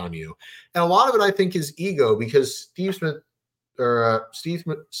placed on you. And a lot of it, I think, is ego, because Steve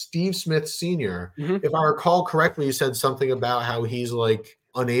Smith Sr., if I recall correctly, he said something about how he's like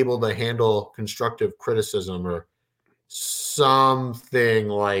unable to handle constructive criticism or something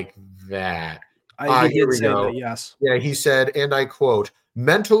like that. he Here did we say go. that, yes. Yeah, he said, and I quote,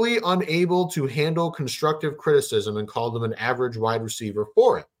 "mentally unable to handle constructive criticism," and called him an average wide receiver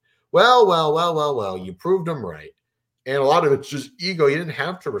for it. Well, you proved him right. And a lot of it's just ego. He didn't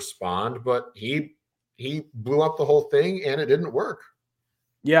have to respond, but he blew up the whole thing, and it didn't work.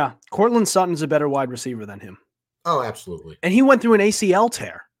 Yeah, Cortland Sutton's a better wide receiver than him. Oh, absolutely. And he went through an ACL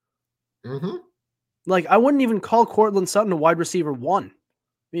tear. Mm-hmm. Like, I wouldn't even call Cortland Sutton a wide receiver 1. I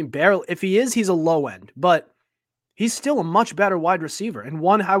mean, barely. If he is, he's a low end, but he's still a much better wide receiver, and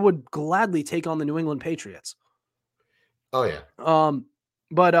one I would gladly take on the New England Patriots. Oh, yeah.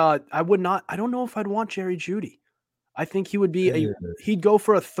 But I would not. I don't know if I'd want Jerry Jeudy. I think he would be he'd go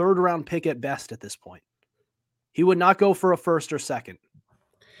for a 3rd round pick at best at this point. He would not go for a 1st or 2nd.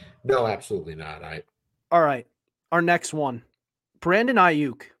 No, absolutely not. All right. Our next one, Brandon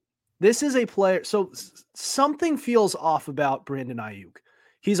Ayuk. This is a player. So something feels off about Brandon Ayuk.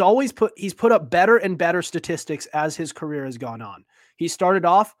 He's put up better and better statistics as his career has gone on. He started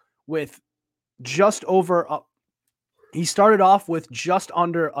off with just under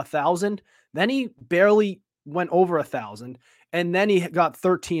 1,000. Then he barely went over 1,000, and then he got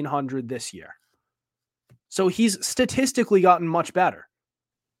 1,300 this year. So he's statistically gotten much better.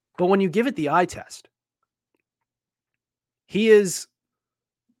 But when you give it the eye test, he is,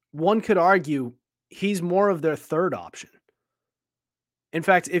 one could argue, he's more of their 3rd option. In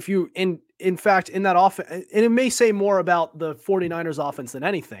fact, in that offense, and it may say more about the 49ers offense than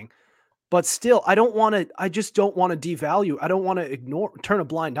anything, but still, I just don't want to devalue. I don't want to turn a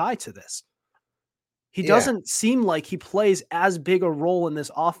blind eye to this. He doesn't seem like he plays as big a role in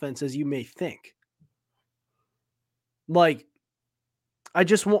this offense as you may think. Like,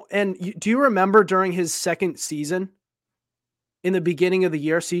 do you remember during his 2nd season, in the beginning of the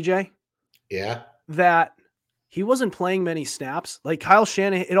year, CJ? Yeah. That he wasn't playing many snaps. Like Kyle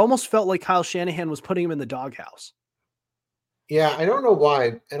Shanahan, it almost felt like Kyle Shanahan was putting him in the doghouse. Yeah, I don't know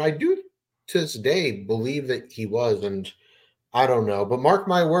why. And I do, to this day, believe that he was, and I don't know. But mark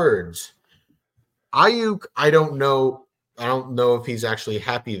my words, Ayuk, I don't know if he's actually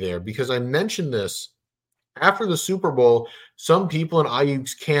happy there, because I mentioned this after the Super Bowl. Some people in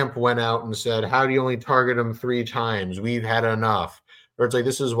Ayuk's camp went out and said, "How do you only target him 3 times? We've had enough." Or it's like,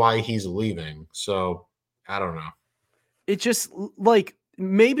 this is why he's leaving. So I don't know. It just, like,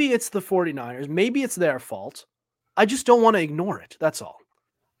 maybe it's the 49ers. Maybe it's their fault. I just don't want to ignore it. That's all.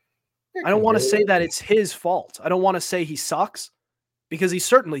 I don't want to say that it's his fault. I don't want to say he sucks, because he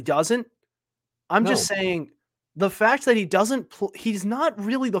certainly doesn't. I'm No. just saying the fact that he's not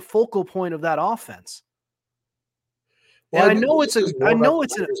really the focal point of that offense. Well, And I think this is more about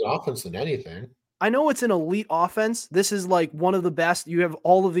the Raiders' offense than anything. I know it's an elite offense. This is like one of the best. You have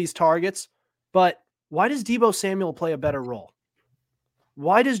all of these targets, but why does Deebo Samuel play a better role?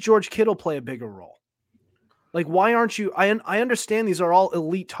 Why does George Kittle play a bigger role? Like, why aren't you? I understand these are all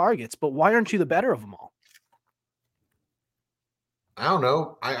elite targets, but why aren't you the better of them all? I don't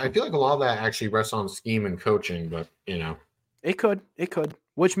know. I feel like a lot of that actually rests on scheme and coaching, but It could,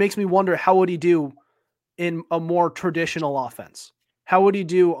 which makes me wonder how would he do in a more traditional offense? How would he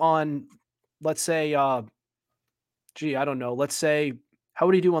do on, let's say, I don't know. Let's say, how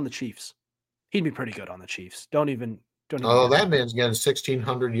would he do on the Chiefs? He'd be pretty good on the Chiefs. Don't even. Oh, that man's getting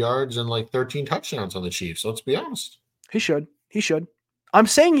 1,600 yards and like 13 touchdowns on the Chiefs. Let's be honest. He should. I'm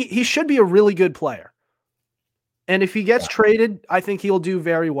saying he should be a really good player. And if he gets traded, I think he'll do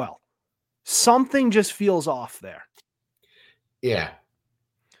very well. Something just feels off there. Yeah.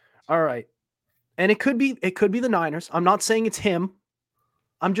 All right. And it could be the Niners. I'm not saying it's him.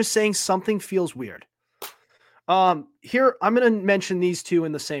 I'm just saying something feels weird. Here, I'm going to mention these two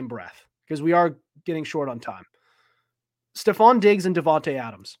in the same breath because we are getting short on time. Stephon Diggs and Devontae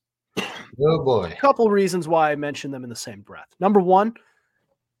Adams. Oh, boy. A couple reasons why I mentioned them in the same breath. Number one,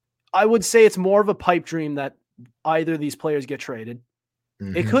 I would say it's more of a pipe dream that either of these players get traded.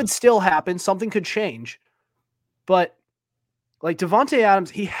 Mm-hmm. It could still happen. Something could change. But like Devontae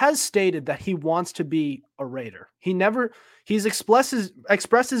Adams, he has stated that he wants to be a Raider. He's expressed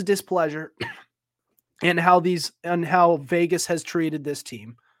his displeasure in how Vegas has treated this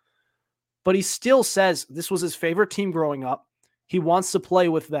team. But he still says this was his favorite team growing up. He wants to play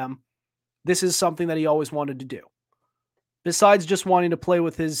with them. This is something that he always wanted to do. Besides just wanting to play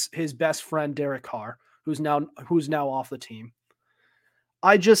with his best friend, Derek Carr, who's now off the team.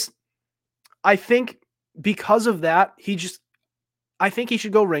 I think because of that, I think he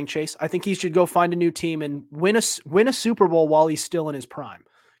should go ring chase. I think he should go find a new team and win a Super Bowl while he's still in his prime.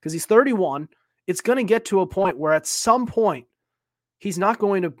 Because he's 31. It's going to get to a point where at some point he's not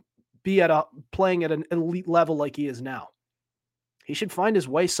going to be playing at an elite level like he is now. He should find his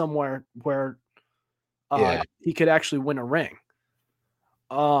way somewhere where he could actually win a ring.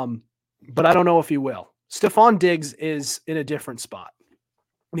 But I don't know if he will. Stephon Diggs is in a different spot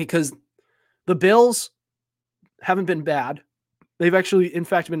because the Bills haven't been bad. They've actually, in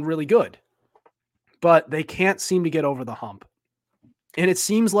fact, been really good, but they can't seem to get over the hump. And it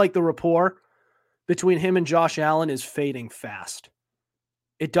seems like the rapport between him and Josh Allen is fading fast.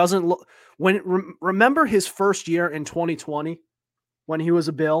 It doesn't look remember his first year in 2020 when he was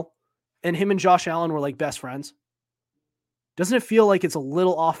a Bill and him and Josh Allen were like best friends. Doesn't it feel like it's a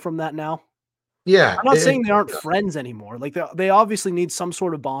little off from that now? Yeah. I'm not saying they aren't friends anymore. Like they obviously need some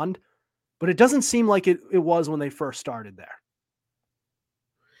sort of bond, but it doesn't seem like it was when they first started there.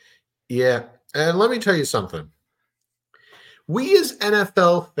 Yeah. And let me tell you something. We as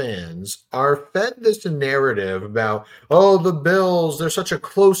NFL fans are fed this narrative about, oh, the Bills, they're such a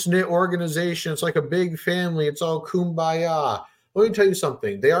close-knit organization. It's like a big family. It's all kumbaya. Let me tell you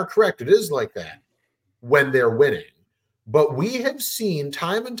something. They are correct. It is like that when they're winning. But we have seen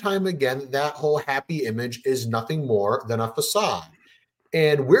time and time again that whole happy image is nothing more than a facade.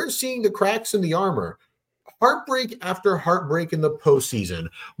 And we're seeing the cracks in the armor. Heartbreak after heartbreak in the postseason.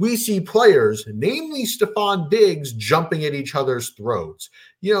 We see players, namely Stephon Diggs, jumping at each other's throats.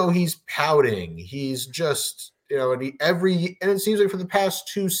 He's pouting. He's just, and it seems like for the past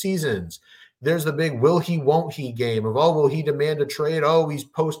 2 seasons, there's the big will he, won't he game of, will he demand a trade? Oh, he's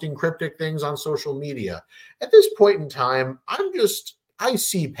posting cryptic things on social media. At this point in time, I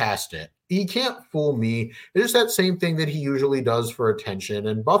see past it. He can't fool me. It's just that same thing that he usually does for attention.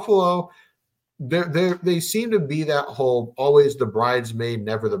 And Buffalo, they seem to be that whole always the bridesmaid,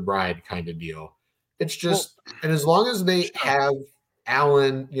 never the bride kind of deal. It's just, and as long as they have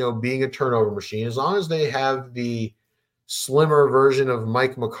Allen, being a turnover machine, as long as they have the slimmer version of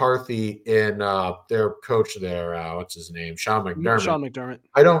Mike McCarthy in their coach there, what's his name? Sean McDermott.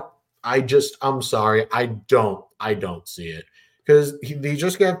 I'm sorry. I don't see it because he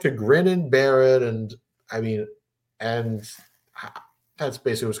just got to grin and bear it. And that's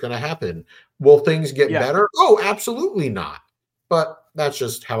basically what's going to happen. Will things get better? Oh, absolutely not. But that's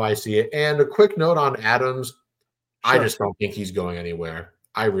just how I see it. And a quick note on Adams. Sure. I just don't think he's going anywhere.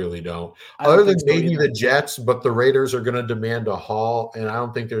 I really don't. Other than maybe the Jets, but the Raiders are going to demand a haul, and I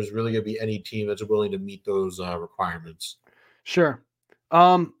don't think there's really going to be any team that's willing to meet those requirements. Sure.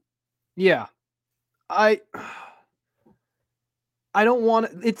 Yeah. I don't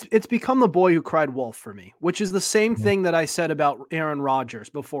want to, it's become the boy who cried wolf for me, which is the same thing that I said about Aaron Rodgers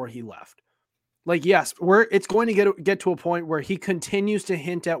before he left. Like, yes, it's going to get to a point where he continues to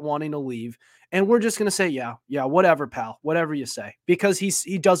hint at wanting to leave. And we're just going to say, yeah, whatever, pal, whatever you say, because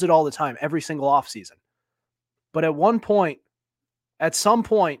he does it all the time, every single offseason. But at some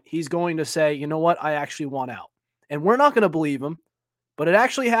point, he's going to say, you know what? I actually want out. And we're not going to believe him, but it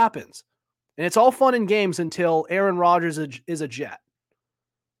actually happens. And it's all fun and games until Aaron Rodgers is a Jet.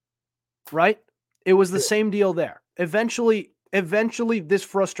 Right? It was the same deal there. Eventually, this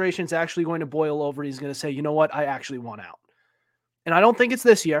frustration is actually going to boil over. He's going to say, you know what? I actually want out. And I don't think it's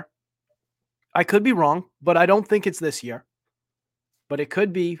this year. I could be wrong, but I don't think it's this year. But it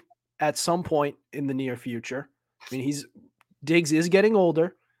could be at some point in the near future. I mean, Diggs is getting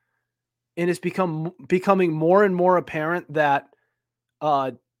older, and it's becoming more and more apparent that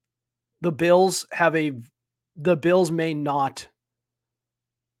the Bills may not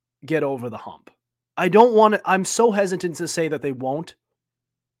get over the hump. I'm so hesitant to say that they won't,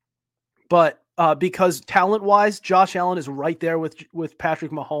 but because talent-wise, Josh Allen is right there with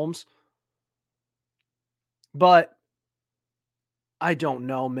Patrick Mahomes. But I don't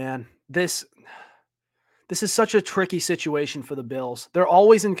know, man. This is such a tricky situation for the Bills. They're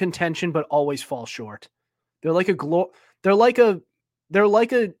always in contention, but always fall short. They're like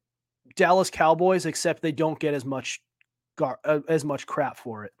a Dallas Cowboys, except they don't get as much crap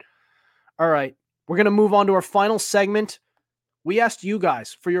for it. All right, we're going to move on to our final segment. We asked you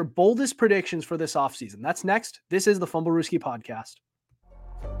guys for your boldest predictions for this offseason. That's next. This is the Fumblerooski podcast.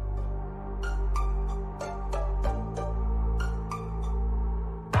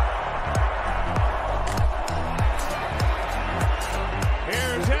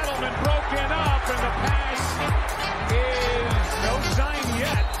 Here's Edelman broken up, and the pass is no sign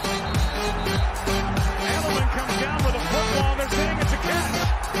yet. Edelman comes down with a football. They're saying it's a catch.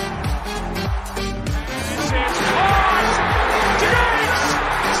 This is caught. Diggs!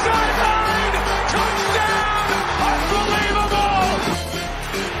 Sideline! Touchdown! Unbelievable!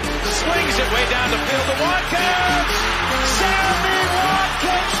 Swings it way down the field to Watkins. Sammy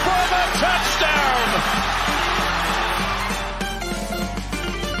Watkins for the touchdown!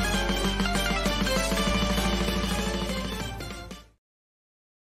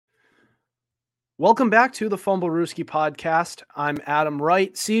 Welcome back to the Fumblerooski podcast. I'm Adam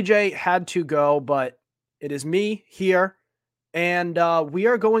Wright. CJ had to go, but it is me here, and we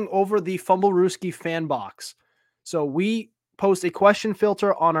are going over the Fumblerooski fan box. So we post a question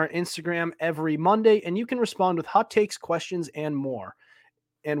filter on our Instagram every Monday, and you can respond with hot takes, questions, and more.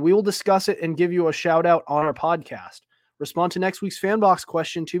 And we will discuss it and give you a shout out on our podcast. Respond to next week's fan box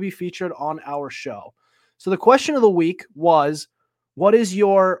question to be featured on our show. So the question of the week was, what is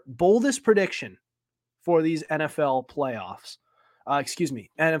your boldest prediction for these NFL playoffs?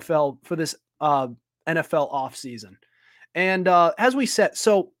 NFL for this NFL offseason. And as we said,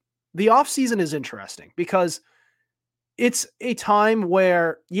 so the offseason is interesting because it's a time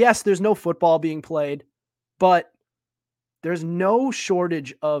where, yes, there's no football being played, but there's no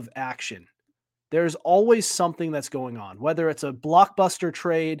shortage of action. There's always something that's going on, whether it's a blockbuster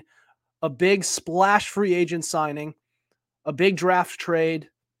trade, a big splash free agent signing, a big draft trade.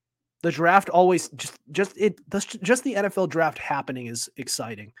 The draft always just the NFL draft happening is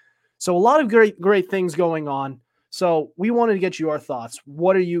exciting. So a lot of great things going on. So we wanted to get your thoughts.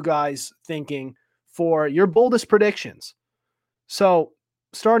 What are you guys thinking for your boldest predictions? So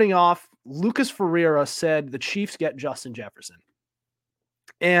starting off, Lucas Ferreira said the Chiefs get Justin Jefferson.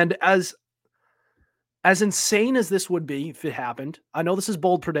 And as insane as this would be if it happened, I know this is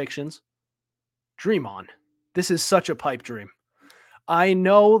bold predictions. Dream on. This is such a pipe dream. I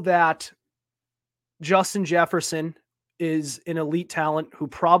know that Justin Jefferson is an elite talent who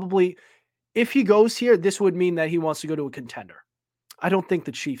probably, if he goes here, this would mean that he wants to go to a contender. I don't think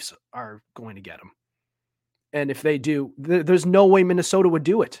the Chiefs are going to get him. And if they do, there's no way Minnesota would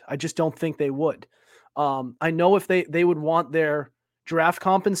do it. I just don't think they would. I know if they would want their draft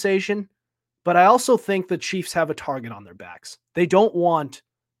compensation, but I also think the Chiefs have a target on their backs. They don't want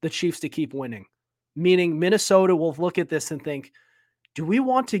the Chiefs to keep winning, meaning Minnesota will look at this and think, do we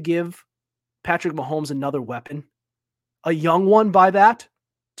want to give Patrick Mahomes another weapon, a young one by that,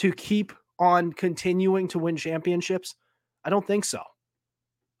 to keep on continuing to win championships? I don't think so.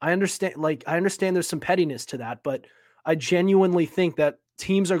 I understand there's some pettiness to that, but I genuinely think that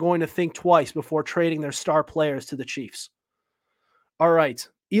teams are going to think twice before trading their star players to the Chiefs. All right.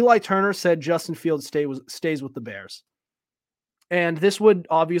 Eli Turner said Justin Fields stays with the Bears. And this would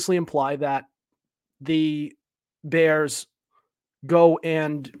obviously imply that the Bears go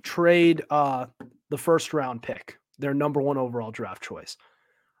and trade the first round pick, their number 1 overall draft choice.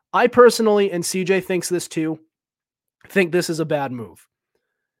 I personally, and CJ thinks this too, think this is a bad move.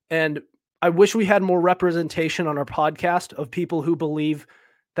 And I wish we had more representation on our podcast of people who believe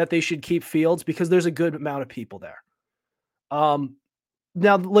that they should keep Fields, because there's a good amount of people there.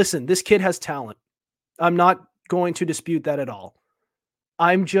 Now, listen, this kid has talent. I'm not going to dispute that at all.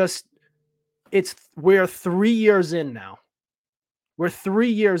 We're 3 years in now. We're 3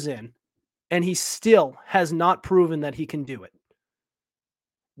 years in, and he still has not proven that he can do it.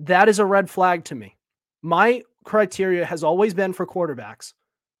 That is a red flag to me. My criteria has always been for quarterbacks.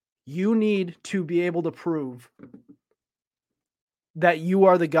 You need to be able to prove that you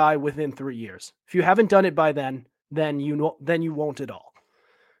are the guy within 3 years. If you haven't done it by then you won't at all.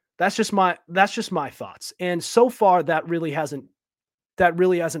 That's just my thoughts. And so far that really hasn't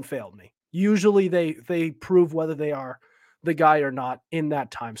failed me. Usually they prove whether they are the guy or not in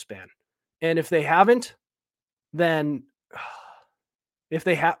that time span. And if they haven't, then if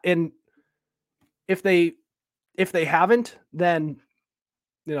they haven't, then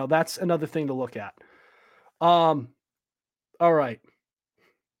that's another thing to look at. All right.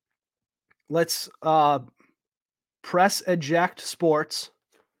 Let's Press Eject Sports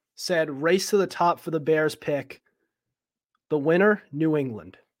said race to the top for the Bears pick. The winner, New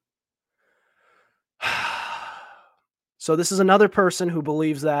England. So this is another person who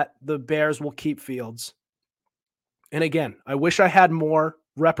believes that the Bears will keep Fields. And again, I wish I had more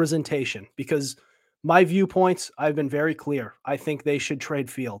representation, because my viewpoints, I've been very clear. I think they should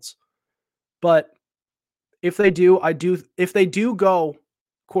trade Fields. But if they do go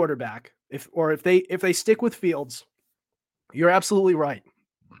quarterback, if they stick with Fields, you're absolutely right.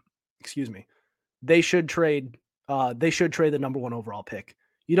 Excuse me. They should trade the number 1 overall pick.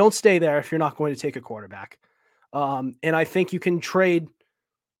 You don't stay there if you're not going to take a quarterback. And I think you can trade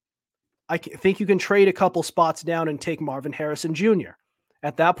a couple spots down and take Marvin Harrison Jr.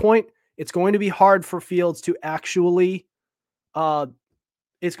 At that point, it's going to be hard for Fields to actually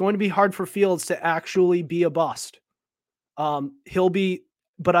be a bust.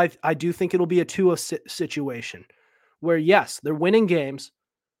 But I do think it'll be a Tua situation where, yes, they're winning games.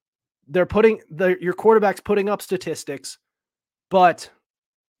 Your quarterback's putting up statistics, but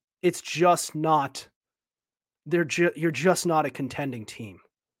it's just not. You're just not a contending team.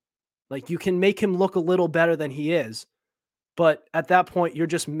 Like, you can make him look a little better than he is, but at that point, you're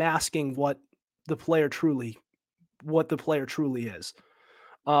just masking what the player truly is.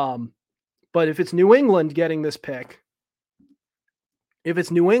 But if it's New England getting this pick, they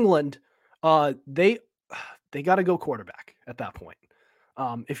got to go quarterback at that point.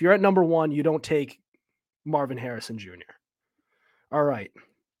 If you're at number 1, you don't take Marvin Harrison Jr. All right.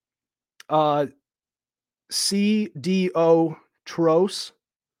 CDO Tros,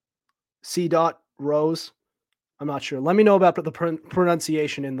 C. Rose. I'm not sure. Let me know about the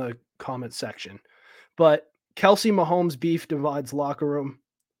pronunciation in the comment section. But Kelsey Mahomes beef divides locker room.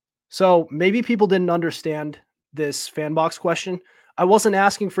 So maybe people didn't understand this fan box question. I wasn't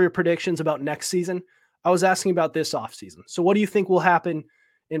asking for your predictions about next season. I was asking about this offseason. So what do you think will happen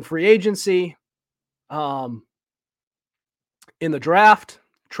in free agency, in the draft,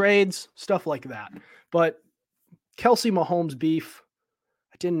 trades, stuff like that? But Kelsey Mahomes beef,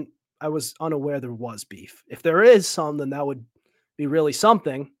 I was unaware there was beef. If there is some, then that would be really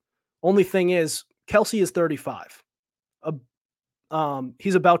something. Only thing is, Kelsey is 35.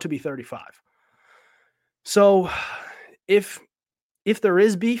 He's about to be 35. So if there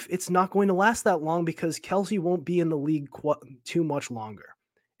is beef, it's not going to last that long, because Kelsey won't be in the league too much longer.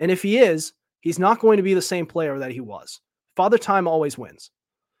 And if he is, he's not going to be the same player that he was. Father Time always wins,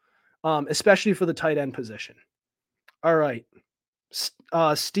 especially for the tight end position. All right.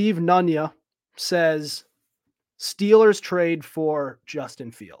 Steve Nunya says Steelers trade for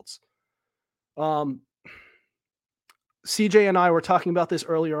Justin Fields. CJ and I were talking about this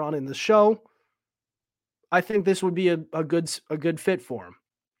earlier on in the show. I think this would be a good fit for him.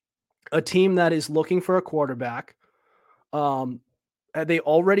 A team that is looking for a quarterback. They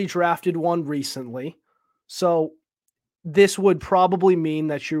already drafted one recently. So this would probably mean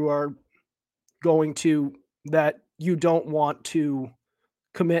that you don't want to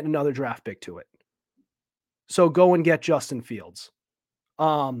commit another draft pick to it. So go and get Justin Fields.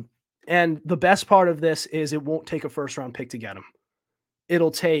 And the best part of this is it won't take a first round pick to get him.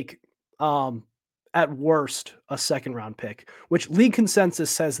 It'll take, at worst, a second round pick, which league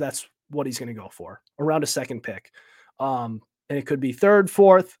consensus says that's what he's going to go for, around a second pick. And it could be third,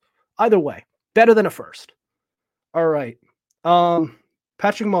 fourth, either way, better than a first. All right.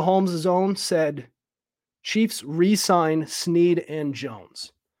 Patrick Mahomes' own said Chiefs re-sign Snead and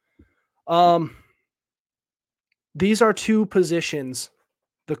Jones. These are two positions,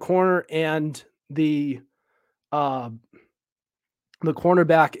 the corner and the the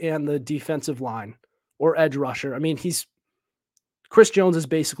cornerback and the defensive line or edge rusher. I mean, Chris Jones is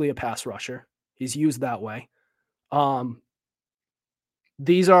basically a pass rusher. He's used that way.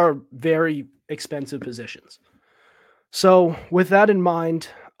 These are very expensive positions. So with that in mind,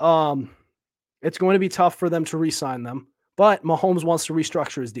 it's going to be tough for them to re-sign them, but Mahomes wants to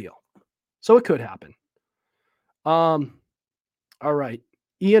restructure his deal. So it could happen. All right.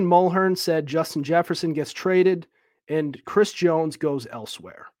 Ian Mulhern said Justin Jefferson gets traded and Chris Jones goes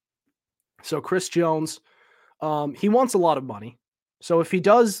elsewhere. So Chris Jones, he wants a lot of money. So if he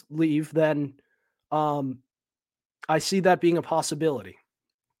does leave, then I see that being a possibility.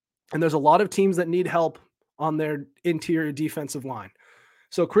 And there's a lot of teams that need help on their interior defensive line.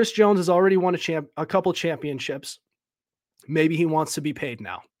 So Chris Jones has already won a couple championships. Maybe he wants to be paid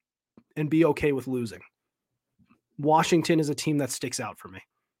now and be okay with losing. Washington is a team that sticks out for me.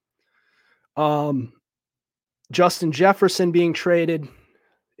 Justin Jefferson being traded,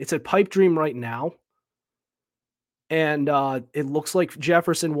 it's a pipe dream right now. And it looks like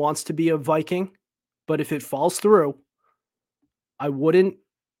Jefferson wants to be a Viking, but if it falls through, I wouldn't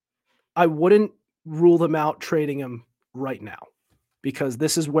rule them out trading him right now, because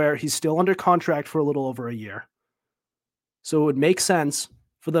this is where he's still under contract for a little over a year. So it would make sense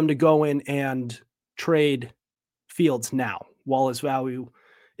for them to go in and trade Fields now while his value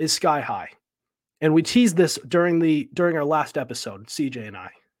is sky high. And we teased this during our last episode, CJ and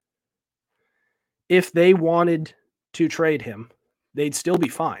I. If they wanted to trade him, they'd still be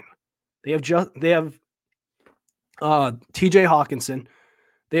fine. They have TJ Hawkinson.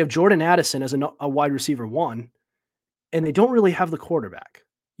 They have Jordan Addison as a wide receiver 1, and they don't really have the quarterback.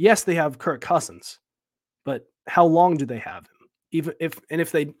 Yes, they have Kirk Cousins, but how long do they have him? Even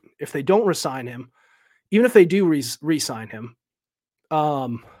if they don't resign him, even if they do re-sign him,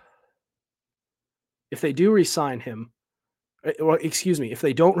 if they do resign him, or excuse me, if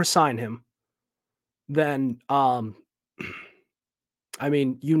they don't resign him, then I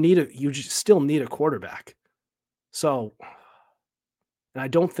mean, you still need a quarterback. So, and I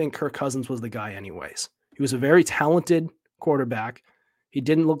don't think Kirk Cousins was the guy anyways. He was a very talented quarterback. He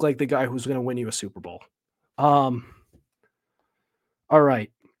didn't look like the guy who was going to win you a Super Bowl. All right.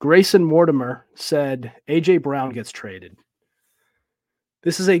 Grayson Mortimer said AJ Brown gets traded.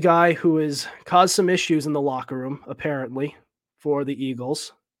 This is a guy who has caused some issues in the locker room, apparently, for the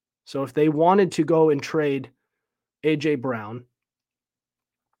Eagles. So if they wanted to go and trade AJ Brown,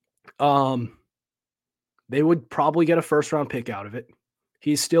 they would probably get a first-round pick out of it.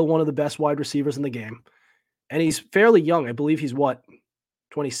 He's still one of the best wide receivers in the game. And he's fairly young. I believe he's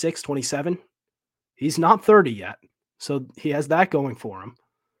 26, 27? He's not 30 yet. So he has that going for him.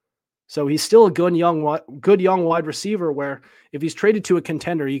 So he's still a good young wide receiver where if he's traded to a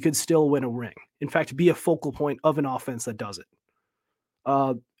contender, he could still win a ring. In fact, be a focal point of an offense that does it.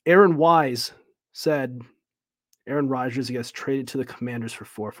 Aaron Wise said Aaron Rodgers gets traded to the Commanders for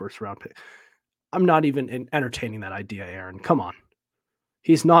 4 first-round picks. I'm not even entertaining that idea, Aaron. Come on.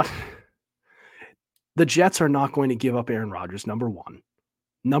 He's not. The Jets are not going to give up Aaron Rodgers, number 1.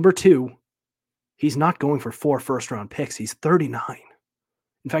 Number 2, he's not going for 4 first-round picks. He's 39.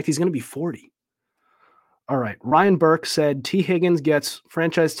 In fact, he's going to be 40. All right. Ryan Burke said T. Higgins gets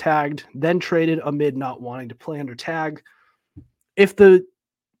franchise tagged, then traded amid not wanting to play under tag. If the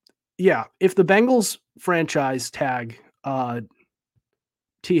Bengals franchise tag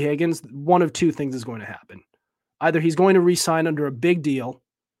T. Higgins, one of 2 things is going to happen. Either he's going to re-sign under a big deal,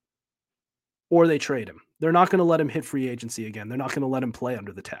 or they trade him. They're not going to let him hit free agency again. They're not going to let him play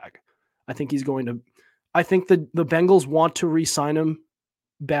under the tag. I think the Bengals want to re-sign him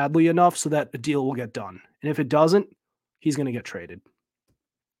badly enough so that a deal will get done. And if it doesn't, he's going to get traded.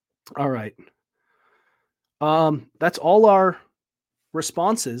 All right. That's all our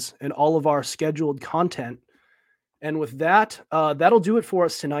responses and all of our scheduled content. And with that, that'll do it for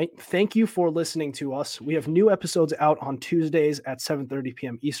us tonight. Thank you for listening to us. We have new episodes out on Tuesdays at 7:30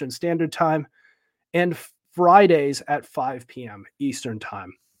 p.m. Eastern Standard Time and Fridays at 5 p.m. Eastern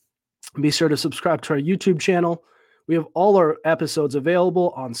Time. Be sure to subscribe to our YouTube channel. We have all our episodes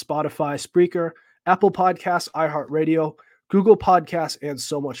available on Spotify, Spreaker, Apple Podcasts, iHeartRadio, Google Podcasts, and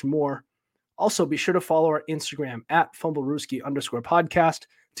so much more. Also, be sure to follow our Instagram at Fumblerooski_podcast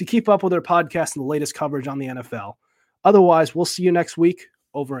to keep up with our podcast and the latest coverage on the NFL. Otherwise, we'll see you next week.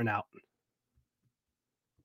 Over and out.